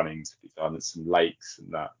kind of running to be done, and some lakes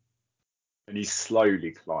and that, and you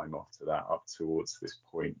slowly climb after that up towards this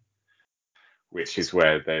point, which is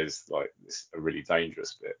where there's like a really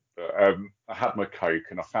dangerous bit. But I had my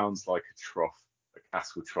Coke, and I found like a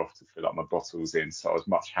castle trough to fill up my bottles in, so I was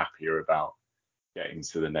much happier about getting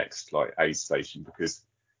to the next like aid station, because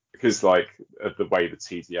like the way the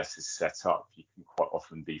TDS is set up, you can quite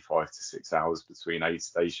often be 5 to 6 hours between aid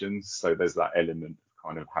stations. So there's that element of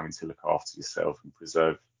kind of having to look after yourself and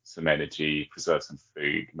preserve some energy, preserve some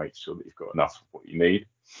food, make sure that you've got enough of what you need.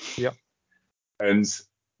 Yep. And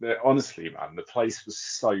honestly, man, the place was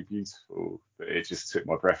so beautiful that it just took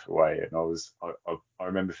my breath away. And I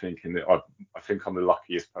remember thinking that I think I'm the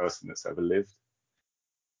luckiest person that's ever lived.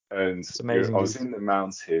 And amazing, I was in the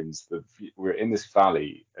mountains. We were in this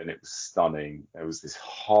valley, and it was stunning. There was this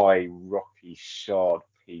high, rocky shard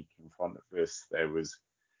peak in front of us. There was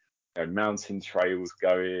mountain trails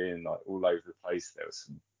going like all over the place. There were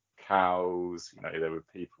some cows. There were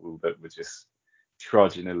people that were just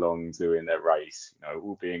trudging along doing their race.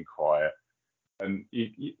 All being quiet. And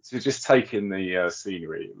to just take in the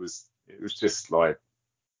scenery, it was just like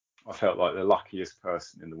I felt like the luckiest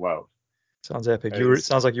person in the world. Sounds epic.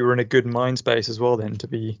 Sounds like you were in a good mind space as well then to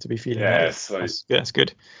be feeling that. So that's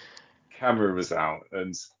good. camera was out,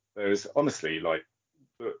 and there was honestly like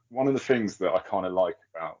one of the things that I kind of like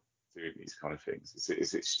about doing these kind of things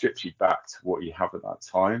is it strips you back to what you have at that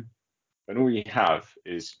time, and all you have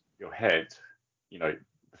is your head, the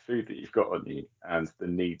food that you've got on you, and the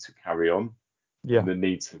need to carry on, Yeah. and the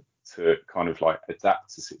need to kind of like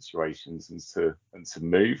adapt to situations and to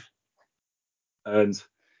move. And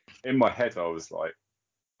in my head, I was like,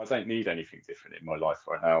 I don't need anything different in my life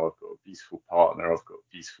right now. I've got a beautiful partner. I've got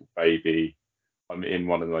a beautiful baby. I'm in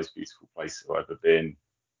one of the most beautiful places I've ever been.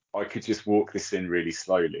 I could just walk this in really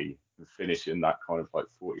slowly and finish in that kind of like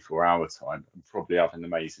 44-hour time and probably have an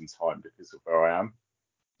amazing time because of where I am.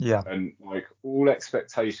 Yeah. And like all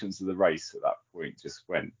expectations of the race at that point just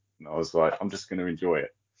went. And I was like, I'm just going to enjoy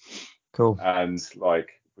it. Cool. And like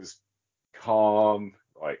was calm,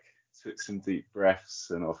 like took some deep breaths,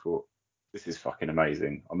 and I thought, this is fucking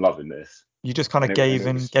amazing. I'm loving this. You just kind of And gave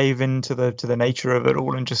in to the nature of it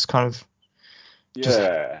all, and just kind of just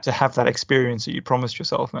to have that experience that you promised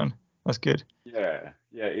yourself, man. That's good. Yeah,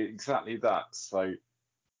 exactly that. So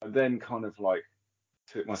I then kind of like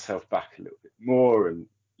took myself back a little bit more, and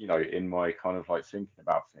in my kind of like thinking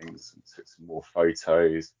about things, and took some more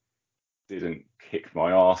photos. Didn't kick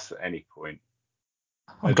my ass at any point.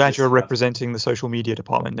 I'm glad you're representing the social media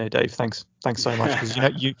department there, Dave. Thanks so much,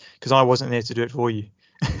 because because I wasn't there to do it for you.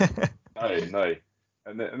 No,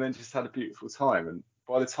 and then just had a beautiful time. And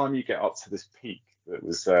by the time you get up to this peak, that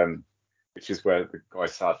was which is where the guy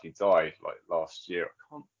sadly died, like last year. I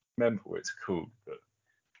can't remember what it's called, but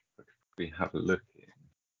I could probably have a look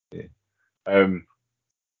here.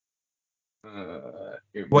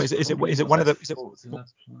 What is it? Is it one of the? Is it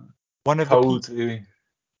one of Col the? du?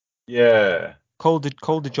 Yeah. Col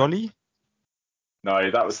de Jolly? No,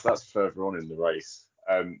 that's further on in the race.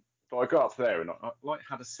 But I got up there and I like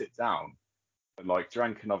had a sit down and like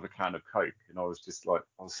drank another can of Coke, and I was just like,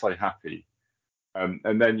 I was so happy.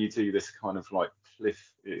 And then you do this kind of like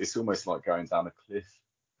cliff. It's almost like going down a cliff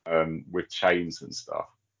with chains and stuff.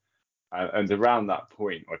 And around that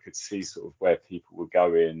point, I could see sort of where people were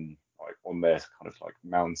going, like on their kind of like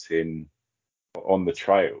mountain, on the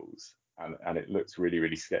trails, and it looked really,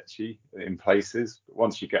 really sketchy in places. But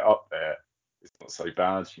once you get up there, it's not so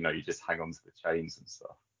bad. You just hang on to the chains and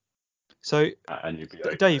stuff. So, and you'd be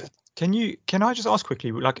okay. Dave, can I just ask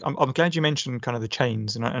quickly? Like, I'm glad you mentioned kind of the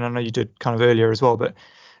chains, and I know you did kind of earlier as well. But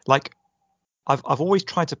like, I've always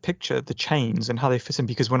tried to picture the chains and how they fit in,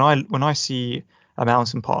 because when I see a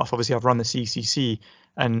mountain path, obviously I've run the CCC,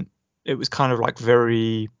 and it was kind of like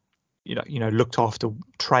very, looked after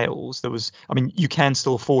trails. There was, I mean, you can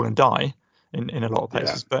still fall and die in a lot of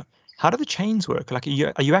places, but how do the chains work? Like,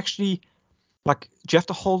 are you actually, like, do you have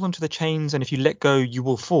to hold onto the chains, and if you let go, you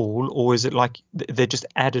will fall, or is it like they're just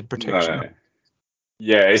added protection? No.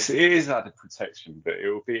 Yeah, it is added protection, but it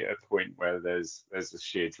will be at a point where there's a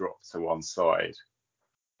sheer drop to one side,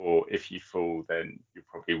 or if you fall, then you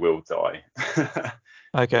probably will die.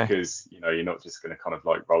 Okay. Because you're not just going to kind of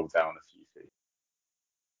like roll down a few feet.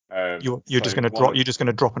 You're just going to drop. You're just going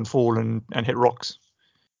to drop and fall and hit rocks.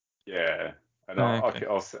 Yeah, and Okay.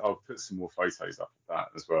 I'll put some more photos up of that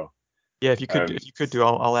as well. Yeah, if you could do,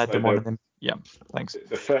 I'll add them on, and then yeah, thanks.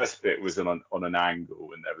 The first bit was on an angle,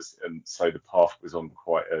 and there was, and so the path was on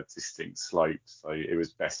quite a distinct slope, so it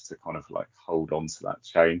was best to kind of like hold on to that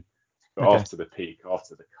chain. But Okay. after the peak,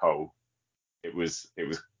 after the Col, it was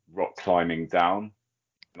rock climbing down,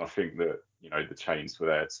 and I think that the chains were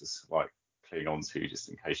there to like cling onto just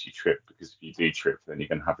in case you trip, because if you do trip, then you're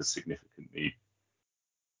going to have a significantly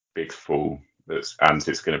big fall and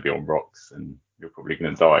it's going to be on rocks, and you're probably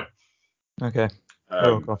going to die. Okay.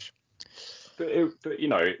 Oh gosh. But it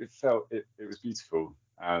was beautiful,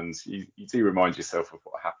 and you do remind yourself of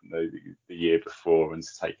what happened the year before, and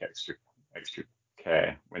to take extra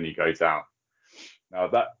care when you go down. Now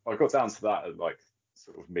that I got down to that at like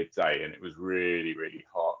sort of midday, and it was really, really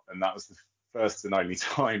hot, and that was the first and only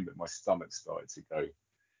time that my stomach started to go.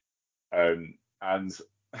 And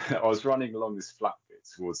I was running along this flat bit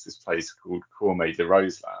towards this place called Cormet de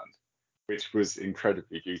Roseland, which was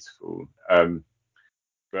incredibly beautiful.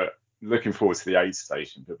 But looking forward to the aid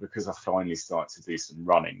station. But because I finally started to do some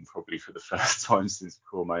running, probably for the first time since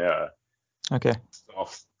Courmayeur, okay,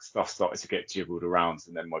 stuff started to get jiggled around,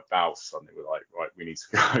 and then my bowels suddenly were like, right, we need to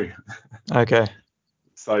go. Okay.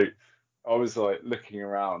 So I was like looking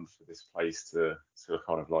around for this place to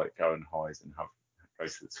kind of like go and hide and go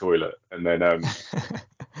to the toilet, and then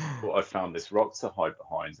thought I found this rock to hide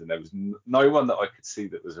behind, and there was no one that I could see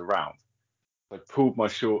that was around. I pulled my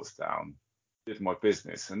shorts down, did my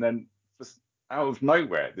business, and then just out of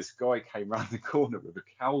nowhere, this guy came round the corner with a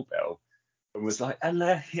cowbell and was like,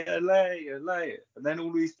 LA, LA, LA. And then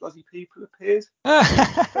all these bloody people appeared.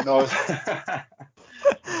 And I was, I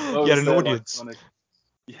You had was an there like audience. kind of,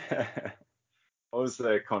 yeah, I was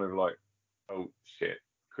there kind of like, oh shit,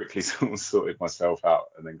 quickly sort of sorted myself out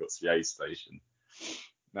and then got to the aid station.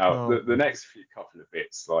 Now, Oh, the next few couple of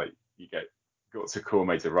bits, like got to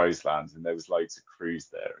Cormet de Roseland and there was loads of crews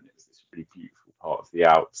there and it was this really beautiful part of the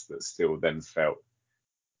Alps that still then felt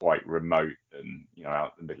quite remote and,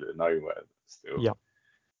 out in the middle of nowhere still. yeah.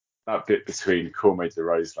 That bit between Cormet de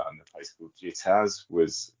Roseland and a place called Gittaz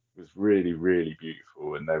was really, really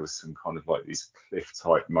beautiful. And there was some kind of like these cliff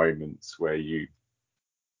type moments where you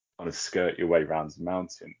kind of skirt your way around the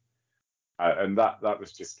mountain. And that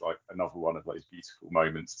was just like another one of those beautiful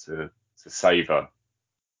moments to savor,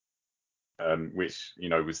 which,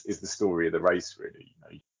 is the story of the race, really.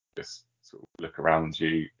 You just sort of look around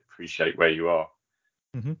you, appreciate where you are,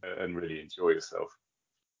 Mm-hmm. and really enjoy yourself.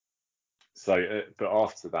 So, but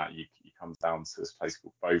after that, you come down to this place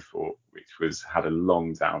called Beaufort, which had a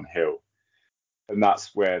long downhill, and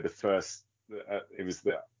that's where it was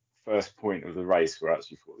the first point of the race where I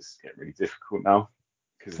actually thought this is getting really difficult now,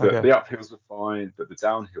 because the uphills were fine, but the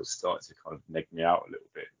downhills started to kind of neg me out a little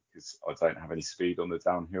bit because I don't have any speed on the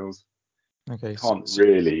downhills. Okay. Can't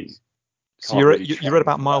really. So you're at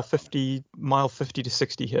about mile 50 to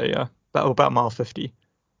 60 here, yeah? About mile 50.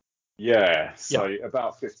 Yeah, so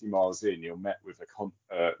about 50 miles in, you're met with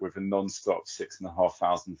a non-stop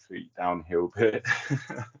 6,500 feet downhill bit.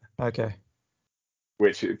 Okay.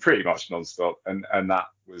 Which is pretty much non-stop, and that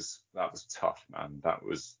was tough, man. That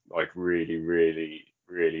was like really, really,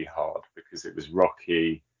 really hard because it was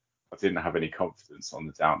rocky. I didn't have any confidence on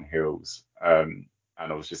the downhills, and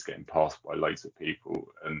I was just getting passed by loads of people,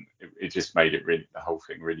 and it just made the whole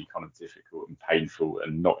thing really kind of difficult and painful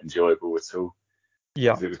and not enjoyable at all.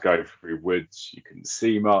 Yeah. Because it was going through woods, you couldn't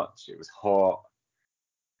see much, it was hot,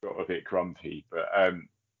 got a bit grumpy. But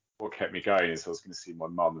what kept me going is I was going to see my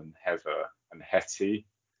mum and Heather and Hetty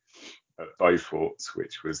at Beaufort,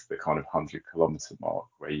 which was the kind of 100-kilometre mark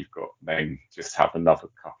where you've got then just have another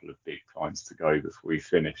couple of big climbs to go before you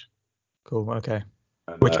finish. Cool. Okay.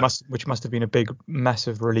 And, which must have been a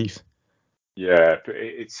massive relief. Yeah, but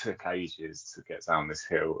it took ages to get down this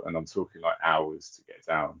hill, and I'm talking like hours to get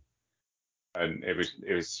down. And it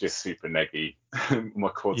was just super neggy. My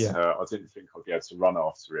quads hurt. I didn't think I'd be able to run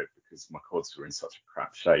after it because my quads were in such a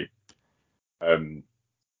crap shape. But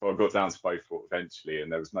I got down to Beaufort eventually,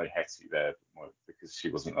 and there was no Hetty there because she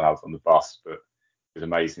wasn't allowed on the bus. But it was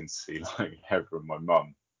amazing to see like Heather and my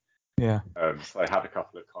mum. Yeah. So I had a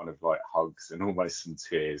couple of kind of like hugs and almost some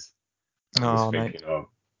tears. And I was thinking,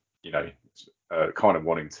 kind of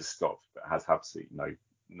wanting to stop, but has absolutely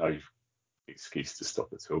no excuse to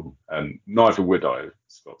stop at all, and neither would I have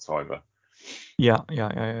stopped either. Yeah.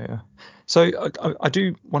 So I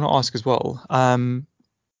do want to ask as well. I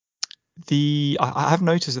have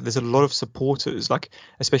noticed that there's a lot of supporters, like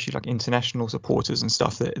especially like international supporters and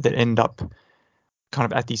stuff that end up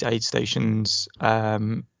kind of at these aid stations.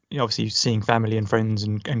 Obviously seeing family and friends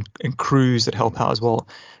and crews that help out as well.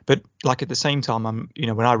 But like at the same time,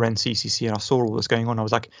 when I ran CCC and I saw all this going on, I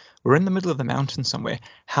was like, we're in the middle of the mountain somewhere.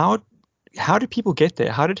 How do people get there?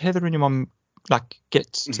 How did Heather and your mum like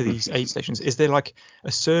get to these aid stations? Is there like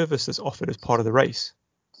a service that's offered as part of the race?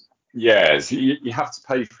 Yeah, so you have to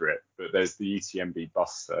pay for it, but there's the UTMB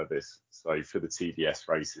bus service. So for the TDS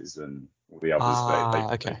races and all the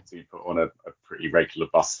others, they do put on a pretty regular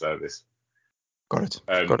bus service. Got it.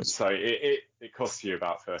 So it costs you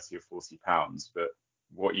about £30 or £40, but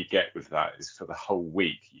what you get with that is for the whole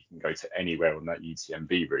week you can go to anywhere on that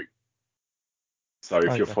UTMB route. So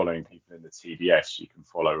if you're following people in the TDS, you can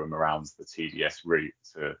follow them around the TDS route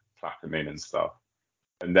to Clapham Inn and stuff.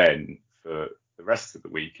 And then for the rest of the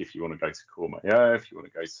week, if you want to go to Courmayeur, if you want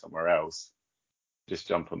to go somewhere else, just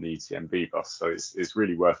jump on the UTMB bus. So it's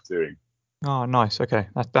really worth doing. Oh, nice. Okay,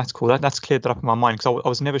 that's cool. That's cleared that up in my mind because I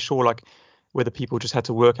was never sure like whether people just had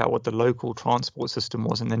to work out what the local transport system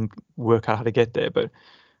was and then work out how to get there. But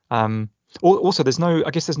also, there's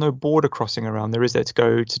no border crossing around there, is there,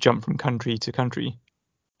 to jump from country to country?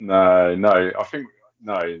 No, I think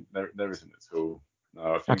there isn't at all.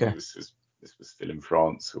 No, I think this was still in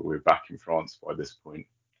France, or we're back in France by this point.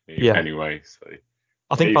 Anyway, so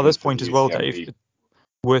I think by this point as well, Dave,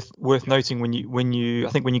 worth noting when you I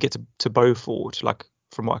think when you get to Beaufort, like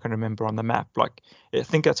from what I can remember on the map, like I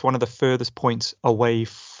think that's one of the furthest points away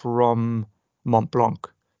from Mont Blanc.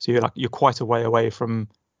 So you're quite a way away from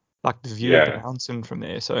like the view of the mountain from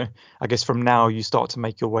there. So I guess from now you start to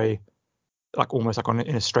make your way like almost like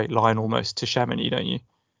in a straight line almost to Chamonix, don't you?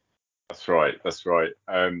 That's right.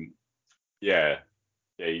 Yeah,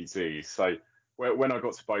 Yeah, you do. So when I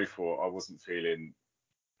got to Beaufort, I wasn't feeling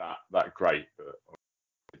that great, but I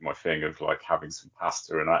did my thing of like having some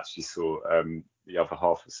pasta, and I actually saw the other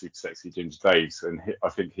half of Super Sexy Ginger Dave's, and I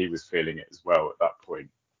think he was feeling it as well at that point.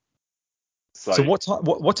 So So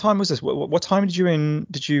what time was this? What time did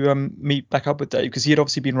you meet back up with Dave? Because he had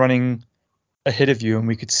obviously been running ahead of you, and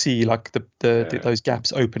we could see like those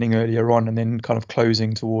gaps opening earlier on and then kind of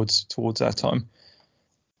closing towards that time.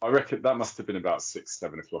 I reckon that must have been about 6,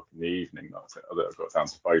 7 o'clock in the evening that I got down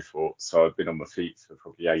to Beaufort. So I'd been on my feet for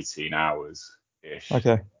probably 18 hours ish,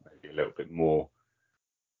 Okay. maybe a little bit more.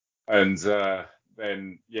 And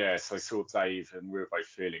then, yeah, so I saw Dave and we were both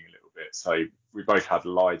feeling a little bit. So we both had a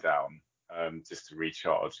lie down just to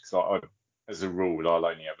recharge. Because as a rule, I'll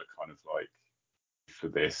only ever kind of like for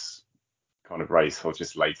this kind of race, I'll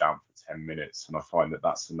just lay down for 10 minutes. And I find that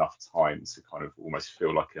that's enough time to kind of almost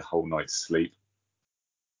feel like a whole night's sleep.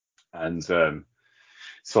 And so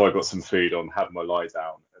I got some food on, had my lie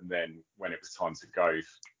down, and then when it was time to go,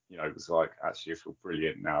 it was like, actually, I feel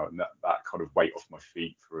brilliant now, and that kind of weight off my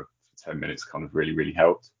feet for 10 minutes kind of really, really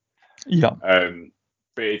helped. Yeah.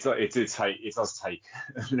 But it does take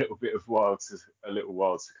a little while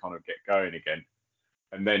to kind of get going again,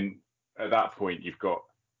 and then at that point you've got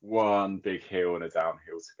one big hill and a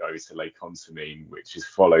downhill to go to Lake Contamine, which is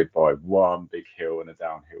followed by one big hill and a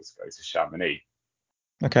downhill to go to Chamonix.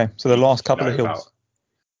 Okay, so the last couple of hills.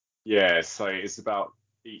 So it's about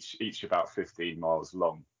each about 15 miles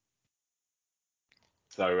long.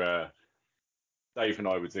 So Dave and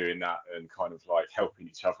I were doing that and kind of like helping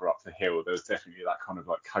each other up the hill. There was definitely that kind of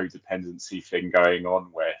like codependency thing going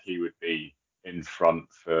on where he would be in front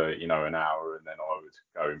for an hour, and then I would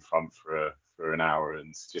go in front for an hour,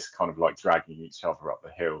 and just kind of like dragging each other up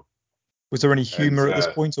the hill. Was there any humor at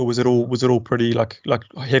this point, or was it all pretty like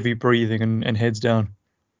heavy breathing and heads down?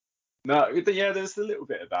 No, yeah, there's a little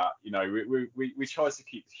bit of that. We tried to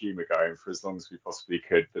keep the humour going for as long as we possibly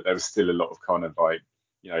could, but there was still a lot of kind of like,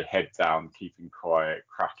 head down, keeping quiet,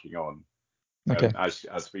 cracking on. Okay.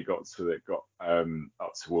 As we got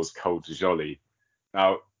up towards Col de Joly.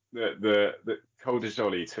 Now, the Col de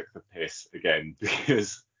Joly took the piss again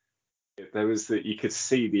because you could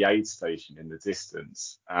see the aid station in the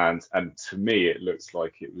distance, and to me it looks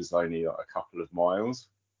like it was only like a couple of miles.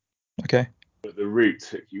 Okay. But the route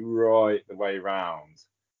took you right the way around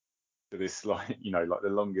to this, like, like the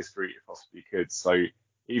longest route you possibly could. So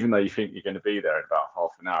even though you think you're going to be there in about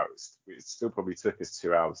half an hour, it still probably took us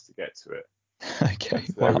 2 hours to get to it. Okay.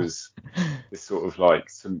 And there was this sort of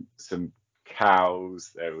like some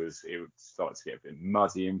cows. It was starting to get a bit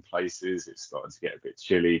muddy in places. It started to get a bit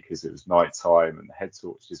chilly because it was night time and the head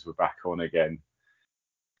torches were back on again.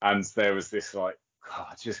 And there was this like,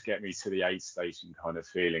 God, just get me to the aid station kind of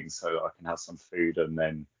feeling so that I can have some food and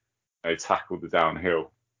then tackle the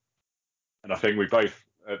downhill. And I think we both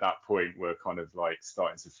at that point were kind of like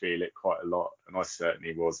starting to feel it quite a lot, and I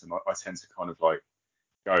certainly was. And I tend to kind of like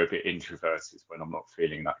go a bit introverted when I'm not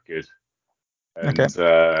feeling that good, and get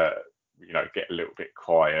a little bit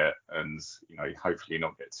quiet, and hopefully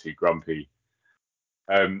not get too grumpy.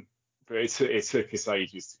 But it took us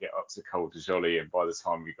ages to get up to Col de Joly, and by the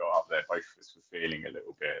time we got up there, both of us were feeling a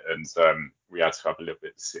little bit, and we had to have a little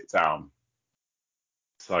bit to sit down.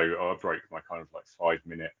 So I broke my kind of like 5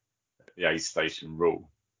 minute at the aid station rule.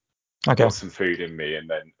 Okay. Got some food in me, and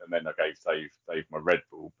then I gave Dave my Red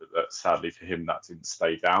Bull, but sadly for him that didn't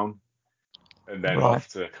stay down. And then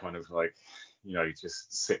after kind of like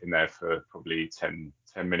just sitting there for probably 10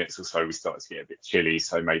 minutes or so, we started to get a bit chilly,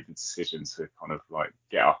 so made the decision to kind of like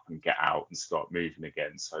get up and get out and start moving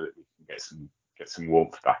again so that we can get some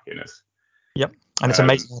warmth back in us. Yep. And it's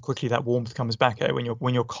amazing how quickly that warmth comes back.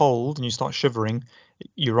 When you're cold and you start shivering,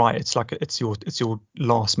 you're right. It's like it's your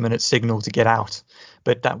last minute signal to get out.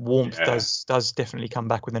 But that warmth does definitely come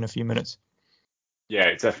back within a few minutes. Yeah,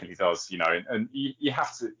 it definitely does. And you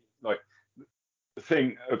have to, like, the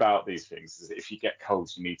thing about these things is that if you get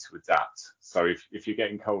cold, you need to adapt. So if you're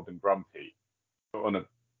getting cold and grumpy, put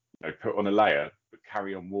on a layer, but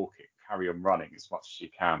carry on walking, carry on running as much as you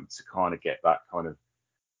can to kind of get that kind of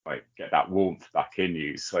like get that warmth back in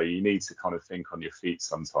you. So you need to kind of think on your feet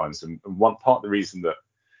sometimes. And one part of the reason that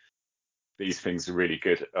these things are really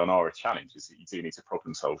good and are a challenge is that you do need to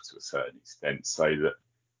problem solve to a certain extent. So that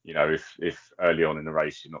if early on in the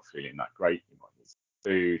race you're not feeling that great, you might need some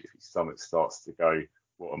food. If your stomach starts to go,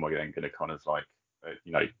 what am I then going to kind of like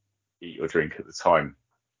eat or drink at the time?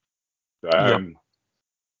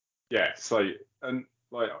 So and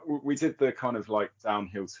like we did the kind of like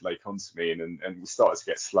downhill to Lake Contamine, and we started to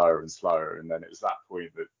get slower and slower, and then it was that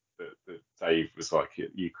point that Dave was like,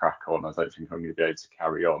 you crack on, I don't think I'm going to be able to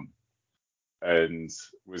carry on. and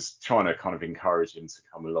was trying to kind of encourage him to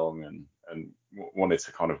come along and wanted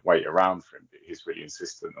to kind of wait around for him, but he was really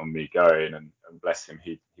insistent on me going, and bless him,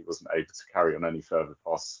 he wasn't able to carry on any further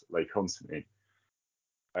past Lake Contamine.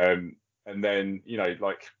 And then,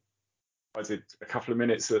 like, I did a couple of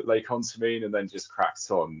minutes at Lake Contamine and then just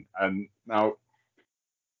cracked on. And now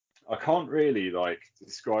I can't really like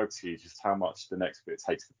describe to you just how much the next bit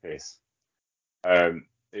takes the piss.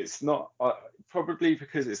 It's not probably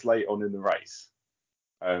because it's late on in the race,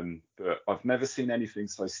 but I've never seen anything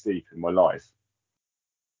so steep in my life.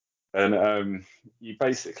 And you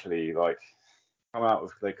basically like come out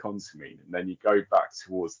of Lake Contamine and then you go back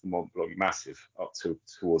towards the Mont Blanc Massif up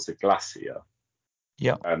towards a glacier.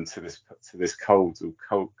 Yeah. To this Col de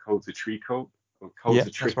Tricot or Col de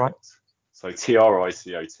Tricot. Right. So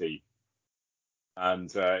Tricot.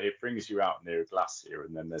 And it brings you out near a glacier,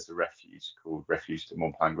 and then there's a refuge called Refuge de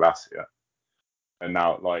Mont Blanc Glacier. And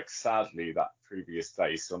now, like, sadly, that previous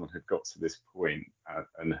day, someone had got to this point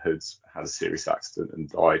and had had a serious accident and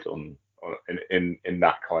died in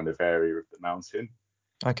that kind of area of the mountain.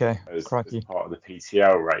 Okay, as part of the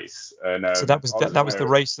PTL race. And so that was the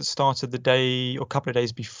race that started the day or a couple of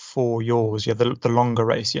days before yours. Yeah, the longer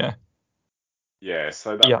race. Yeah. Yeah.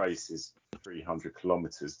 So that race is 300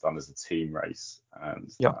 kilometers done as a team race,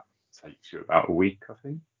 and that takes you about a week, I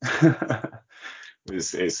think.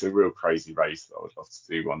 It's a real crazy race that I would love to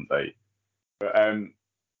do one day. But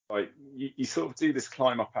like you sort of do this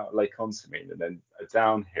climb up out of Lake Contamine and then a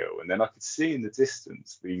downhill, and then I could see in the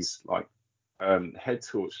distance these like head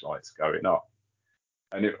torch lights going up,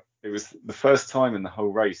 and it was the first time in the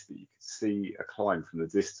whole race that you could see a climb from the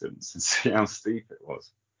distance and see how steep it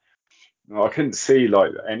was. Now, I couldn't see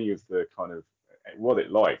like any of the kind of what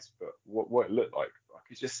it liked, but what it looked like, I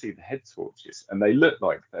could just see the head torches, and they looked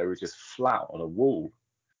like they were just flat on a wall.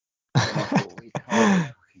 And I thought, we can't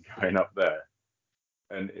be fucking going up there.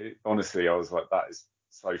 And honestly, I was like, that is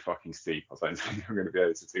so fucking steep. I don't think I'm going to be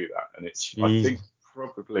able to do that. And it's, I think,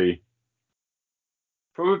 probably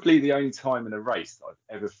the only time in a race that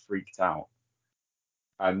I've ever freaked out.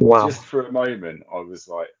 And just for a moment, I was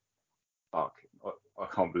like, fuck, I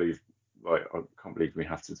can't believe we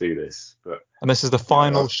have to do this. And this is the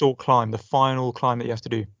final short climb, the final climb that you have to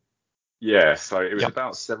do. Yeah, so it was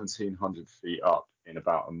about 1,700 feet up in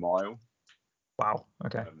about a mile. Wow.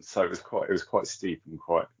 Okay. So it was quite steep and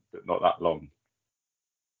but not that long.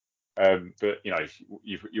 But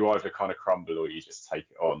you either kind of crumble or you just take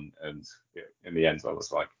it on. And in the end, I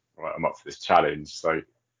was like, right, I'm up for this challenge. So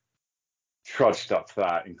trudged up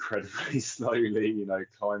that incredibly slowly,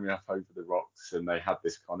 climbing up over the rocks, and they had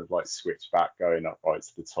this kind of like switchback going up right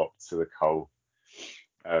to the top to the Col.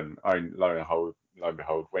 Lo and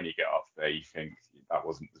behold, when you get up there, you think that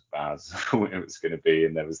wasn't as bad as I thought it was going to be,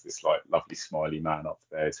 and there was this like lovely smiley man up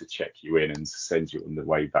there to check you in and to send you on the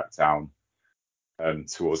way back down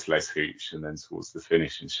towards Les Houches and then towards the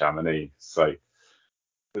finish in Chamonix. So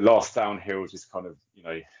the last downhill just kind of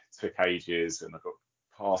took ages, and I got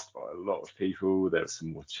passed by a lot of people. There were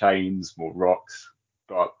some more chains, more rocks,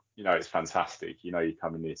 but it's fantastic. You're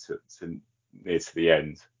coming near to the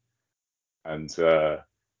end, and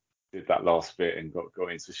did that last bit and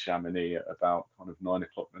got into Chamonix at about kind of 9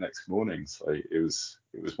 o'clock the next morning. So it was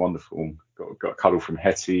wonderful. Got a cuddle from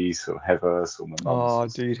Hetty, saw Heather, saw my mum,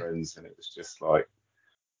 some friends, and it was just like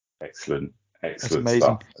excellent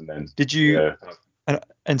stuff. And then did you?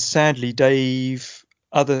 And sadly, Dave,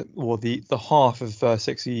 the half of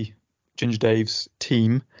Sexy Ginger Dave's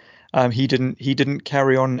team, he didn't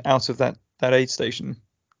carry on out of that aid station.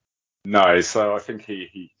 No, so I think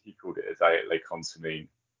he called it a day at Lake Contamine,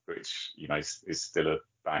 which is still a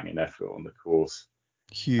banging effort on the course.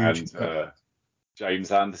 Huge. And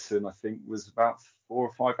James Anderson, I think, was about 4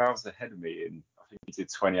 or 5 hours ahead of me, and I think he did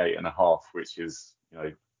 28.5, which is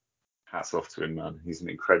hats off to him, man. He's an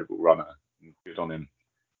incredible runner. Good on him.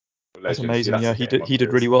 That's amazing. Yeah, he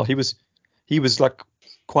did really well. He was like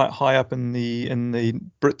quite high up in the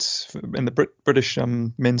British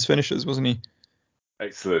men's finishers, wasn't he?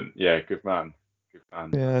 Excellent. Yeah, good man.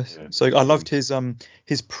 Yeah. So I loved his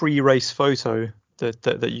pre-race photo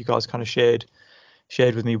that you guys kind of shared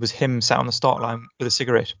with me. Was him sat on the start line with a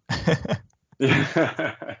cigarette.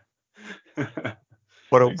 Yeah.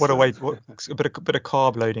 What a way! A bit of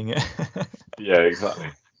carb loading it. Yeah, exactly.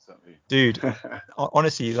 Dude,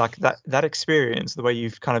 honestly, like that experience, the way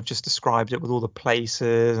you've kind of just described it with all the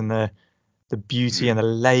places and the beauty and the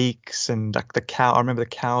lakes and like the cow. I remember the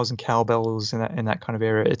cows and cowbells in that kind of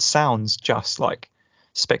area. It sounds just like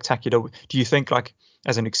spectacular. Do you think, like,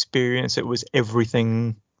 as an experience, it was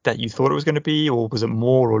everything that you thought it was going to be, or was it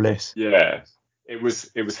more or less? Yeah, it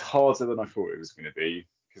was harder than I thought it was going to be.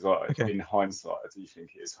 because Okay. in hindsight, I do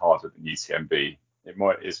think it is harder than UTMB.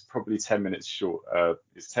 It's probably 10 minutes short.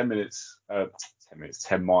 It's 10 minutes,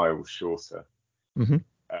 10 miles shorter. Hmm.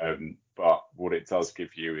 But what it does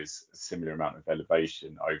give you is a similar amount of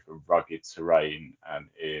elevation over rugged terrain and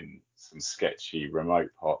in some sketchy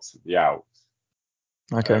remote parts of the Alps,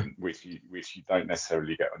 Okay. which you don't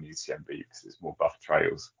necessarily get on UTMB because it's more buff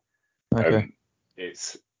trails. Okay. Um,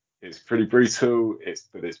 it's it's pretty brutal.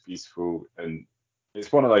 But it's beautiful, and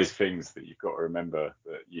it's one of those things that you've got to remember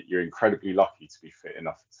that you're incredibly lucky to be fit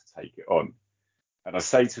enough to take it on. And I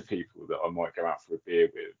say to people that I might go out for a beer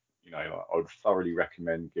with, I would thoroughly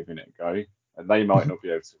recommend giving it a go. And they might Mhm. not be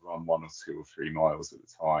able to run 1 or 2 or 3 miles at the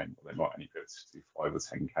time, or they might only be able to do 5 or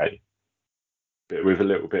 10K. But with a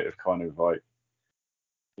little bit of kind of like,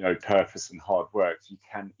 purpose and hard work, you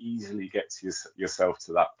can easily get to yourself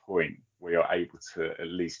to that point where you're able to at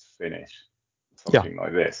least finish Yeah, something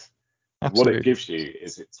like this. And what it absolutely. gives you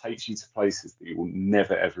is it takes you to places that you will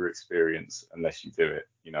never ever experience unless you do it.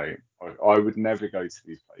 I would never go to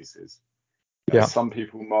these places. Yeah. Some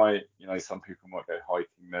people might go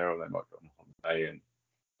hiking there, or they might go on holiday and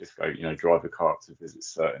just go, drive a car up to visit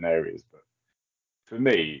certain areas. But for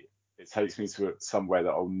me, it takes me to somewhere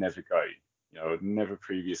that I'll never go. I'd never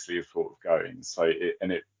previously have thought of going.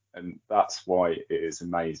 And that's why it is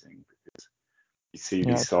amazing, because you see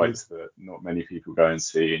Yeah, these absolutely. sites that not many people go and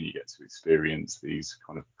see, and you get to experience these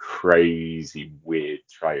kind of crazy, weird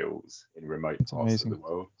trails in remote It's parts of the amazing.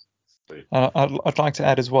 world. So, I'd like to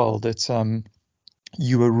add as well that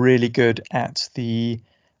you were really good at the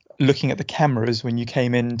looking at the cameras when you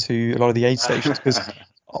came into a lot of the aid stations. Because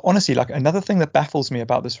honestly, like another thing that baffles me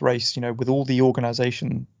about this race, with all the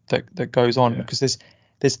organization that goes on, yeah, because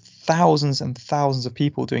there's thousands and thousands of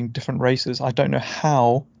people doing different races. I don't know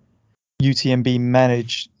how UTMB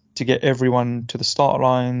managed to get everyone to the start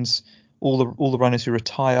lines, all the runners who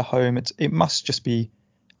retire home. It must just be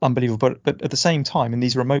unbelievable. But at the same time, in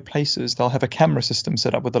these remote places, they'll have a camera system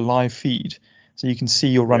set up with a live feed, so you can see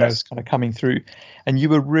your runners yes. kind of coming through. And you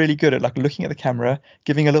were really good at like looking at the camera,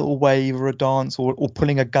 giving a little wave or a dance, or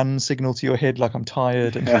pulling a gun signal to your head like I'm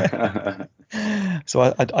tired. And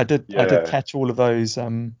so I did Yeah, catch all of those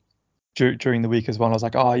during the week as well. I was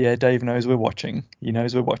like, oh yeah, Dave knows we're watching. He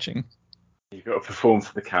knows we're watching. you've got to perform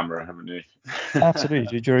for the camera, haven't you?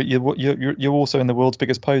 Absolutely, dude. You're also in the world's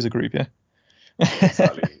biggest poser group, yeah. Yeah,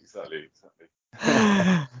 exactly.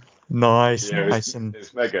 Nice, Yeah, nice, and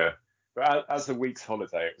it's mega. But as a week's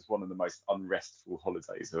holiday, it was one of the most unrestful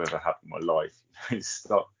holidays I've ever had in my life.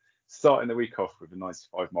 Starting the week off with a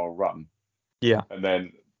 95-mile run, yeah, and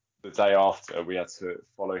then the day after we had to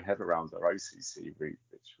follow Heather around our OCC route,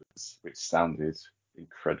 which sounded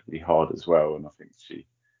incredibly hard as well. And I think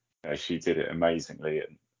she did it amazingly.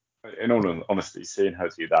 And in all honesty, seeing her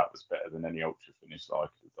do that was better than any ultra finish that I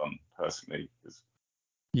could have done personally, because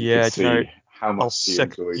you could yeah. Do you know? see how I'll much she sec.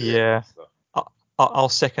 enjoyed it and Yeah, stuff. I'll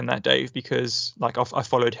second that, Dave, because like I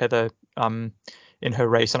followed Heather in her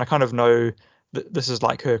race, and I kind of know that this is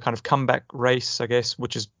like her kind of comeback race, I guess,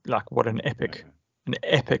 which is like what an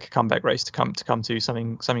epic comeback race to come to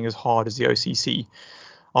something as hard as the OCC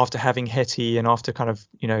after having Hetty and after kind of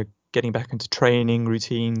getting back into training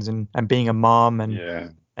routines and being a mom Yeah,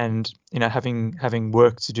 and having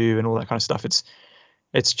work to do and all that kind of stuff.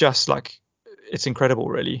 It's just like it's incredible,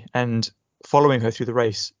 really. And following her through the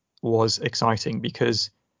race was exciting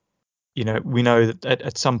because we know that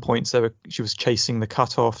at some points she was chasing the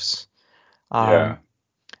cutoffs, um, yeah,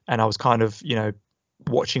 and I was kind of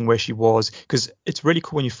watching where she was, because it's really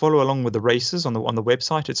cool when you follow along with the races on the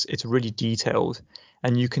website. It's really detailed,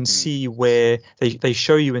 and you can mm, see where they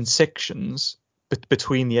show you in sections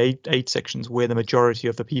between the eight sections where the majority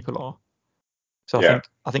of the people are. So I yeah, think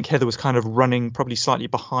I think Heather was kind of running probably slightly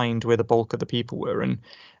behind where the bulk of the people were, and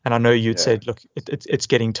I know you'd yeah, said, look, it's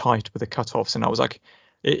getting tight with the cutoffs, and I was like,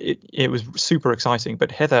 it was super exciting.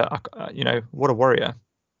 But Heather, what a warrior! yeah,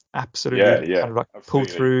 Absolutely, kind yeah, of like pulled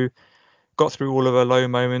absolutely. through, got through all of her low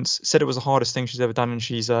moments. Said it was the hardest thing she's ever done, and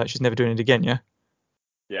she's never doing it again. Yeah.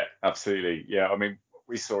 Yeah, absolutely. Yeah, I mean,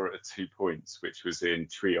 we saw it at 2 points, which was in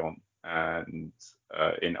Trion and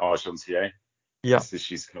in Argentière, Yeah. just as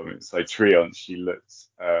she's coming. So Trion, she looked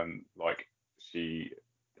like she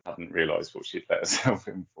hadn't realised what she'd let herself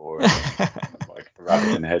in for, and she was kind of like a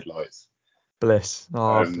rabbit in headlights. Bless.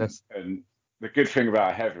 Oh, bless. And the good thing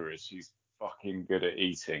about Heather is she's fucking good at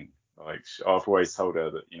eating. Like I've always told her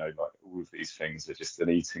that like all of these things are just an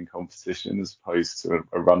eating competition as opposed to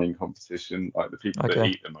a running competition. Like the people that Okay.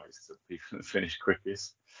 eat the most are the people that finish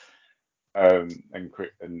quickest, and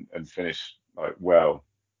quick and finish like well.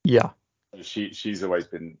 Yeah. She's always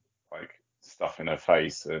been like stuff in her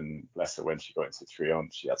face, and bless her, when she got into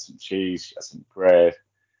Trient, she had some cheese, she had some bread.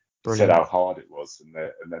 She said how hard it was, and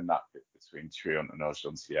then that bit between Trient and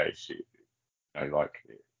Argentière, she, like,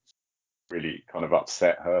 it really kind of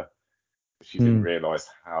upset her. She didn't realise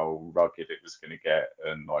how rugged it was going to get,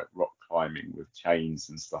 and like rock climbing with chains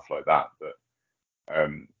and stuff like that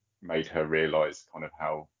made her realise kind of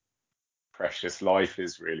how precious life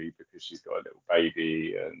is really, because she's got a little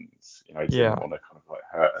baby, and didn't want to kind of like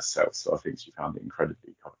hurt herself. So I think she found it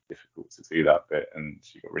incredibly kind of difficult to do that bit, and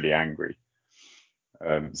she got really angry.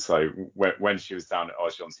 So when she was down at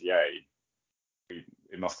Argentière,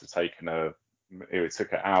 it must have taken her. It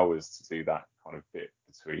took her hours to do that kind of bit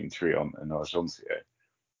between Trient and Argentière.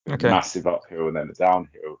 Massive uphill and then a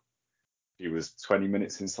downhill. She was 20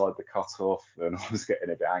 minutes inside the cutoff, and I was getting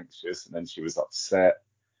a bit anxious, and then she was upset.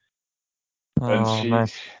 And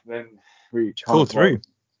we pulled through.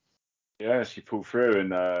 She pulled through and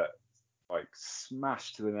like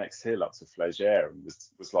smashed to the next hill up to Flégère, and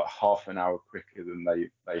was like half an hour quicker than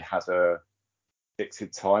they had a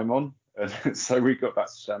fixed time on. And so we got back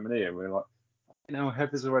to Chamonix, and we were like,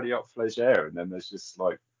 Heather's already up Flégère, and then there's just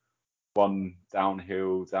like one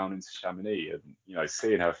downhill down into Chamonix, and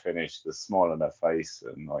seeing her finish, the smile on her face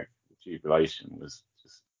and like the jubilation was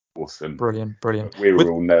just awesome. Brilliant. But we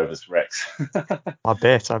were all nervous wrecks. I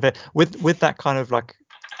bet. With that kind of like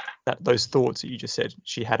those thoughts that you just said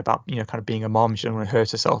she had about kind of being a mom, she didn't want to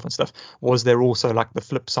hurt herself and stuff. Was there also like the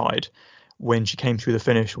flip side when she came through the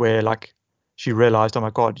finish, where like she realized, oh my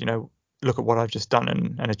God, look at what I've just done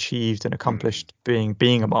and achieved and accomplished being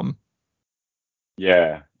a mom?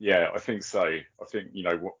 Yeah, I think so. I think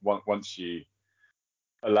once you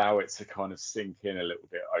allow it to kind of sink in a little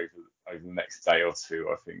bit over the next day or two,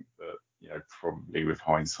 I think that probably with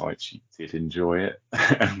hindsight she did enjoy it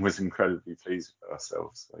and was incredibly pleased with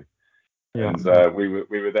herself. So and we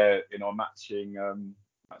were there in our matching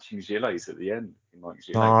gilets at the end.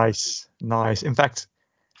 Nice. In fact,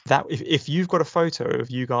 that if you've got a photo of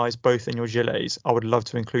you guys both in your gilets, I would love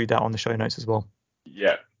to include that on the show notes as well.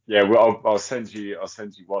 Yeah. Well, I'll send you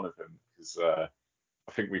one of them, because I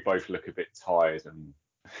think we both look a bit tired and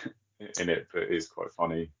in it, but it is quite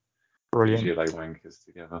funny. Brilliant. Gilet wankers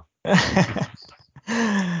together.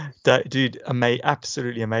 Dude,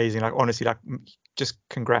 absolutely amazing. Like honestly, like just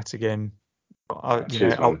congrats again.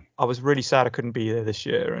 Cheers, I was really sad I couldn't be there this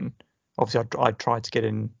year, and obviously I tried to get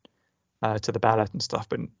in to the ballot and stuff,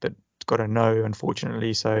 but got a no,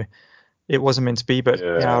 unfortunately. So it wasn't meant to be. But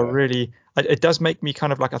really, it does make me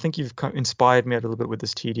kind of like, I think you've kind of inspired me a little bit with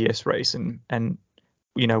this TDS race, and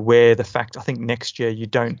where the fact, I think next year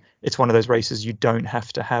it's one of those races you don't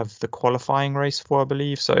have to have the qualifying race for, I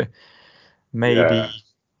believe. So maybe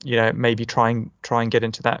maybe try and get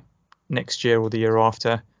into that next year or the year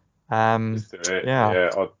after. Just do it.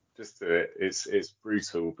 I'll just do it. It's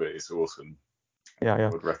brutal, but it's awesome.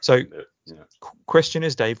 Yeah. So question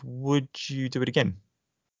is, Dave, would you do it again?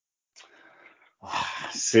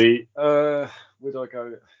 See, would I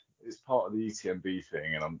go? It's part of the UTMB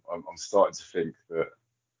thing, and I'm starting to think that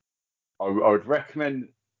I would recommend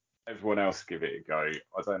everyone else give it a go.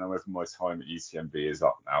 I don't know whether my time at UTMB is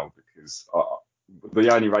up now, because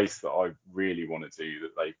the only race that I really want to do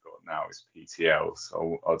that they've got now is PTL.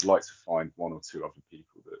 So I'd like to find one or two other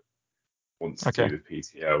people that want to do the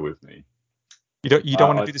PTL with me. You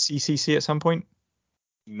don't want to do the CCC at some point?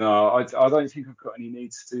 No, I don't think I've got any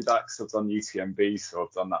need to do that, because I've done UTMB, so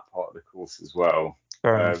I've done that part of the course as well.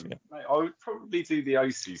 Fair enough, I would probably do the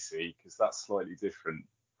OCC, because that's slightly different.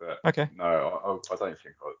 But no, I don't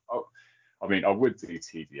think I mean, I would do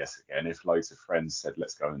TDS again if loads of friends said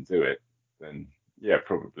let's go and do it. Then yeah,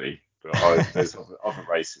 probably. But there's other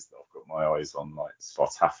races that I've got my eyes on, like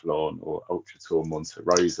Spartathlon or Ultra Tour Monte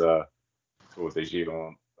Rosa, Tour de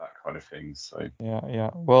Gilles, that kind of thing. So yeah.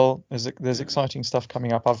 Well, there's exciting stuff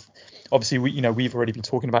coming up. Obviously we've already been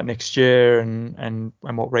talking about next year and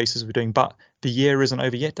what races we're doing, but the year isn't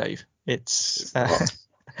over yet, Dave. It's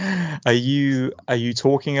Are you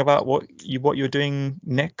talking about what you're doing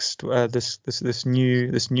next? This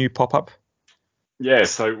new pop-up? Yeah.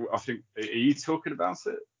 So I think, are you talking about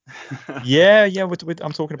it? Yeah.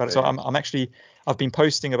 I'm talking about it. So I've been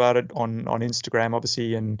posting about it on Instagram,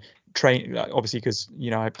 obviously, and because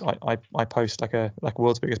I post like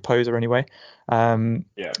world's biggest poser anyway. But I'm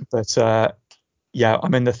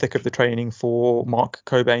in the thick of the training for Mark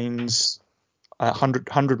Cobain's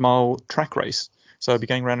 100-mile track race. So I'll be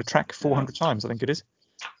going around a track 400 times, I think it is.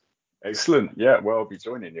 Excellent. Yeah, well, I'll be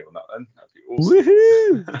joining you on that then. That'd be awesome.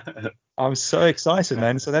 Woohoo! I'm so excited,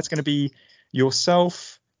 man. So that's going to be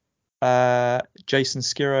yourself, Jason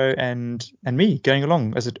Skiro, and me going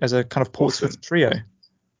along as a kind of Portsmouth trio.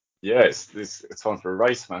 Yeah, it's time for a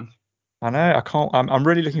race, man. I know. I can't. I'm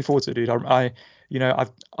really looking forward to it, dude. You know,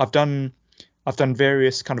 I've done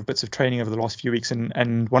various kind of bits of training over the last few weeks,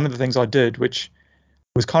 and one of the things I did, which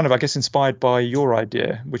was kind of, I guess, inspired by your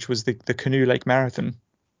idea, which was the Canoe Lake Marathon.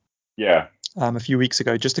 Yeah. A few weeks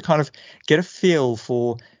ago, just to kind of get a feel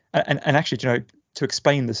for, and actually, you know, to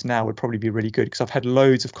explain this now would probably be really good because I've had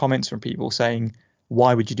loads of comments from people saying,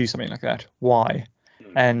 why would you do something like that? Why?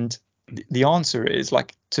 And the answer is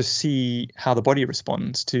like to see how the body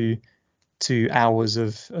responds to hours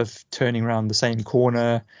of turning around the same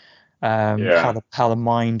corner, how the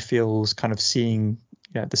mind feels kind of seeing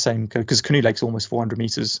the same, because Canoe Lake's almost 400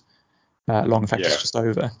 meters long. In fact, it's just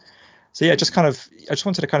over. So yeah, I just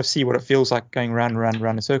wanted to kind of see what it feels like going round and round and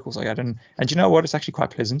round in circles like that. And you know what? It's actually quite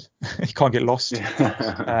pleasant. You can't get lost.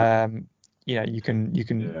 You know, you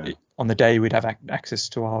can on the day we'd have access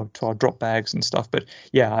to our drop bags and stuff. But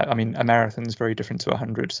yeah, I mean, a marathon is very different to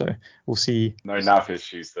 100. So we'll see. No nav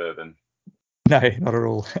issues there then. No, not at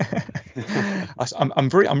all. I'm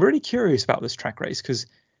really curious about this track race because,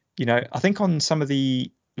 you know, I think on some of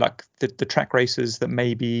the the track races that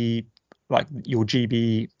maybe like your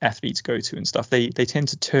GB athletes go to and stuff, they tend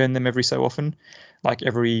to turn them every so often, like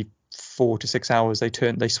every 4 to 6 hours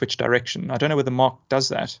they switch direction. I don't know whether Mark does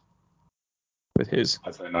that with his.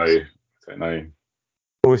 I don't know.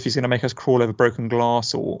 Or if he's going to make us crawl over broken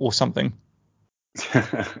glass or something.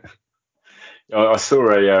 I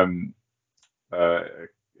saw a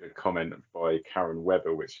comment by Karen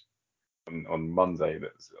Webber, which on Monday,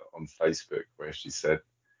 that's on Facebook, where she said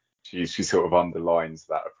she sort of underlines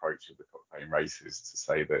that approach of the Cochrane races to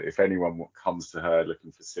say that if anyone comes to her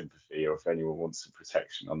looking for sympathy, or if anyone wants some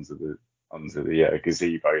protection under the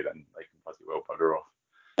gazebo, then they can bloody well bugger off.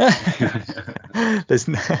 There's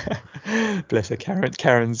bless her,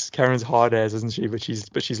 Karen's hard airs, isn't she? But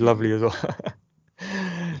she's lovely as well.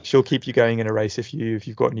 She'll keep you going in a race if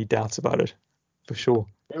you've got any doubts about it, for sure.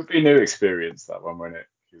 It would be a new experience, that one, won't it?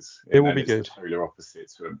 Because it will be good. The polar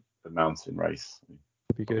opposite to the mountain race.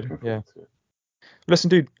 It'll be good. Yeah. Listen,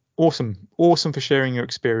 dude, awesome for sharing your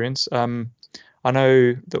experience. I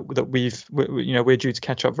know that we're due to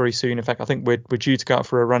catch up very soon. In fact, I think we're due to go out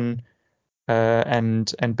for a run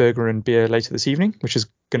and burger and beer later this evening, which is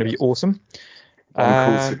going to be awesome. One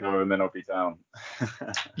call to go and then I'll be down.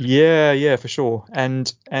 yeah, for sure.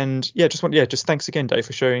 And just thanks again, Dave,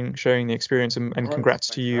 for sharing the experience, and congrats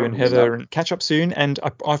to you and Heather, and catch up soon. And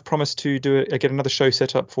I've promised to get another show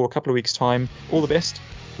set up for a couple of weeks' time. All the best.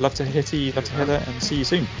 Love to Hetty, love to Heather, and see you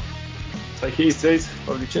soon. Take it easy,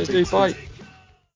 dude. Cheers, dude. Bye.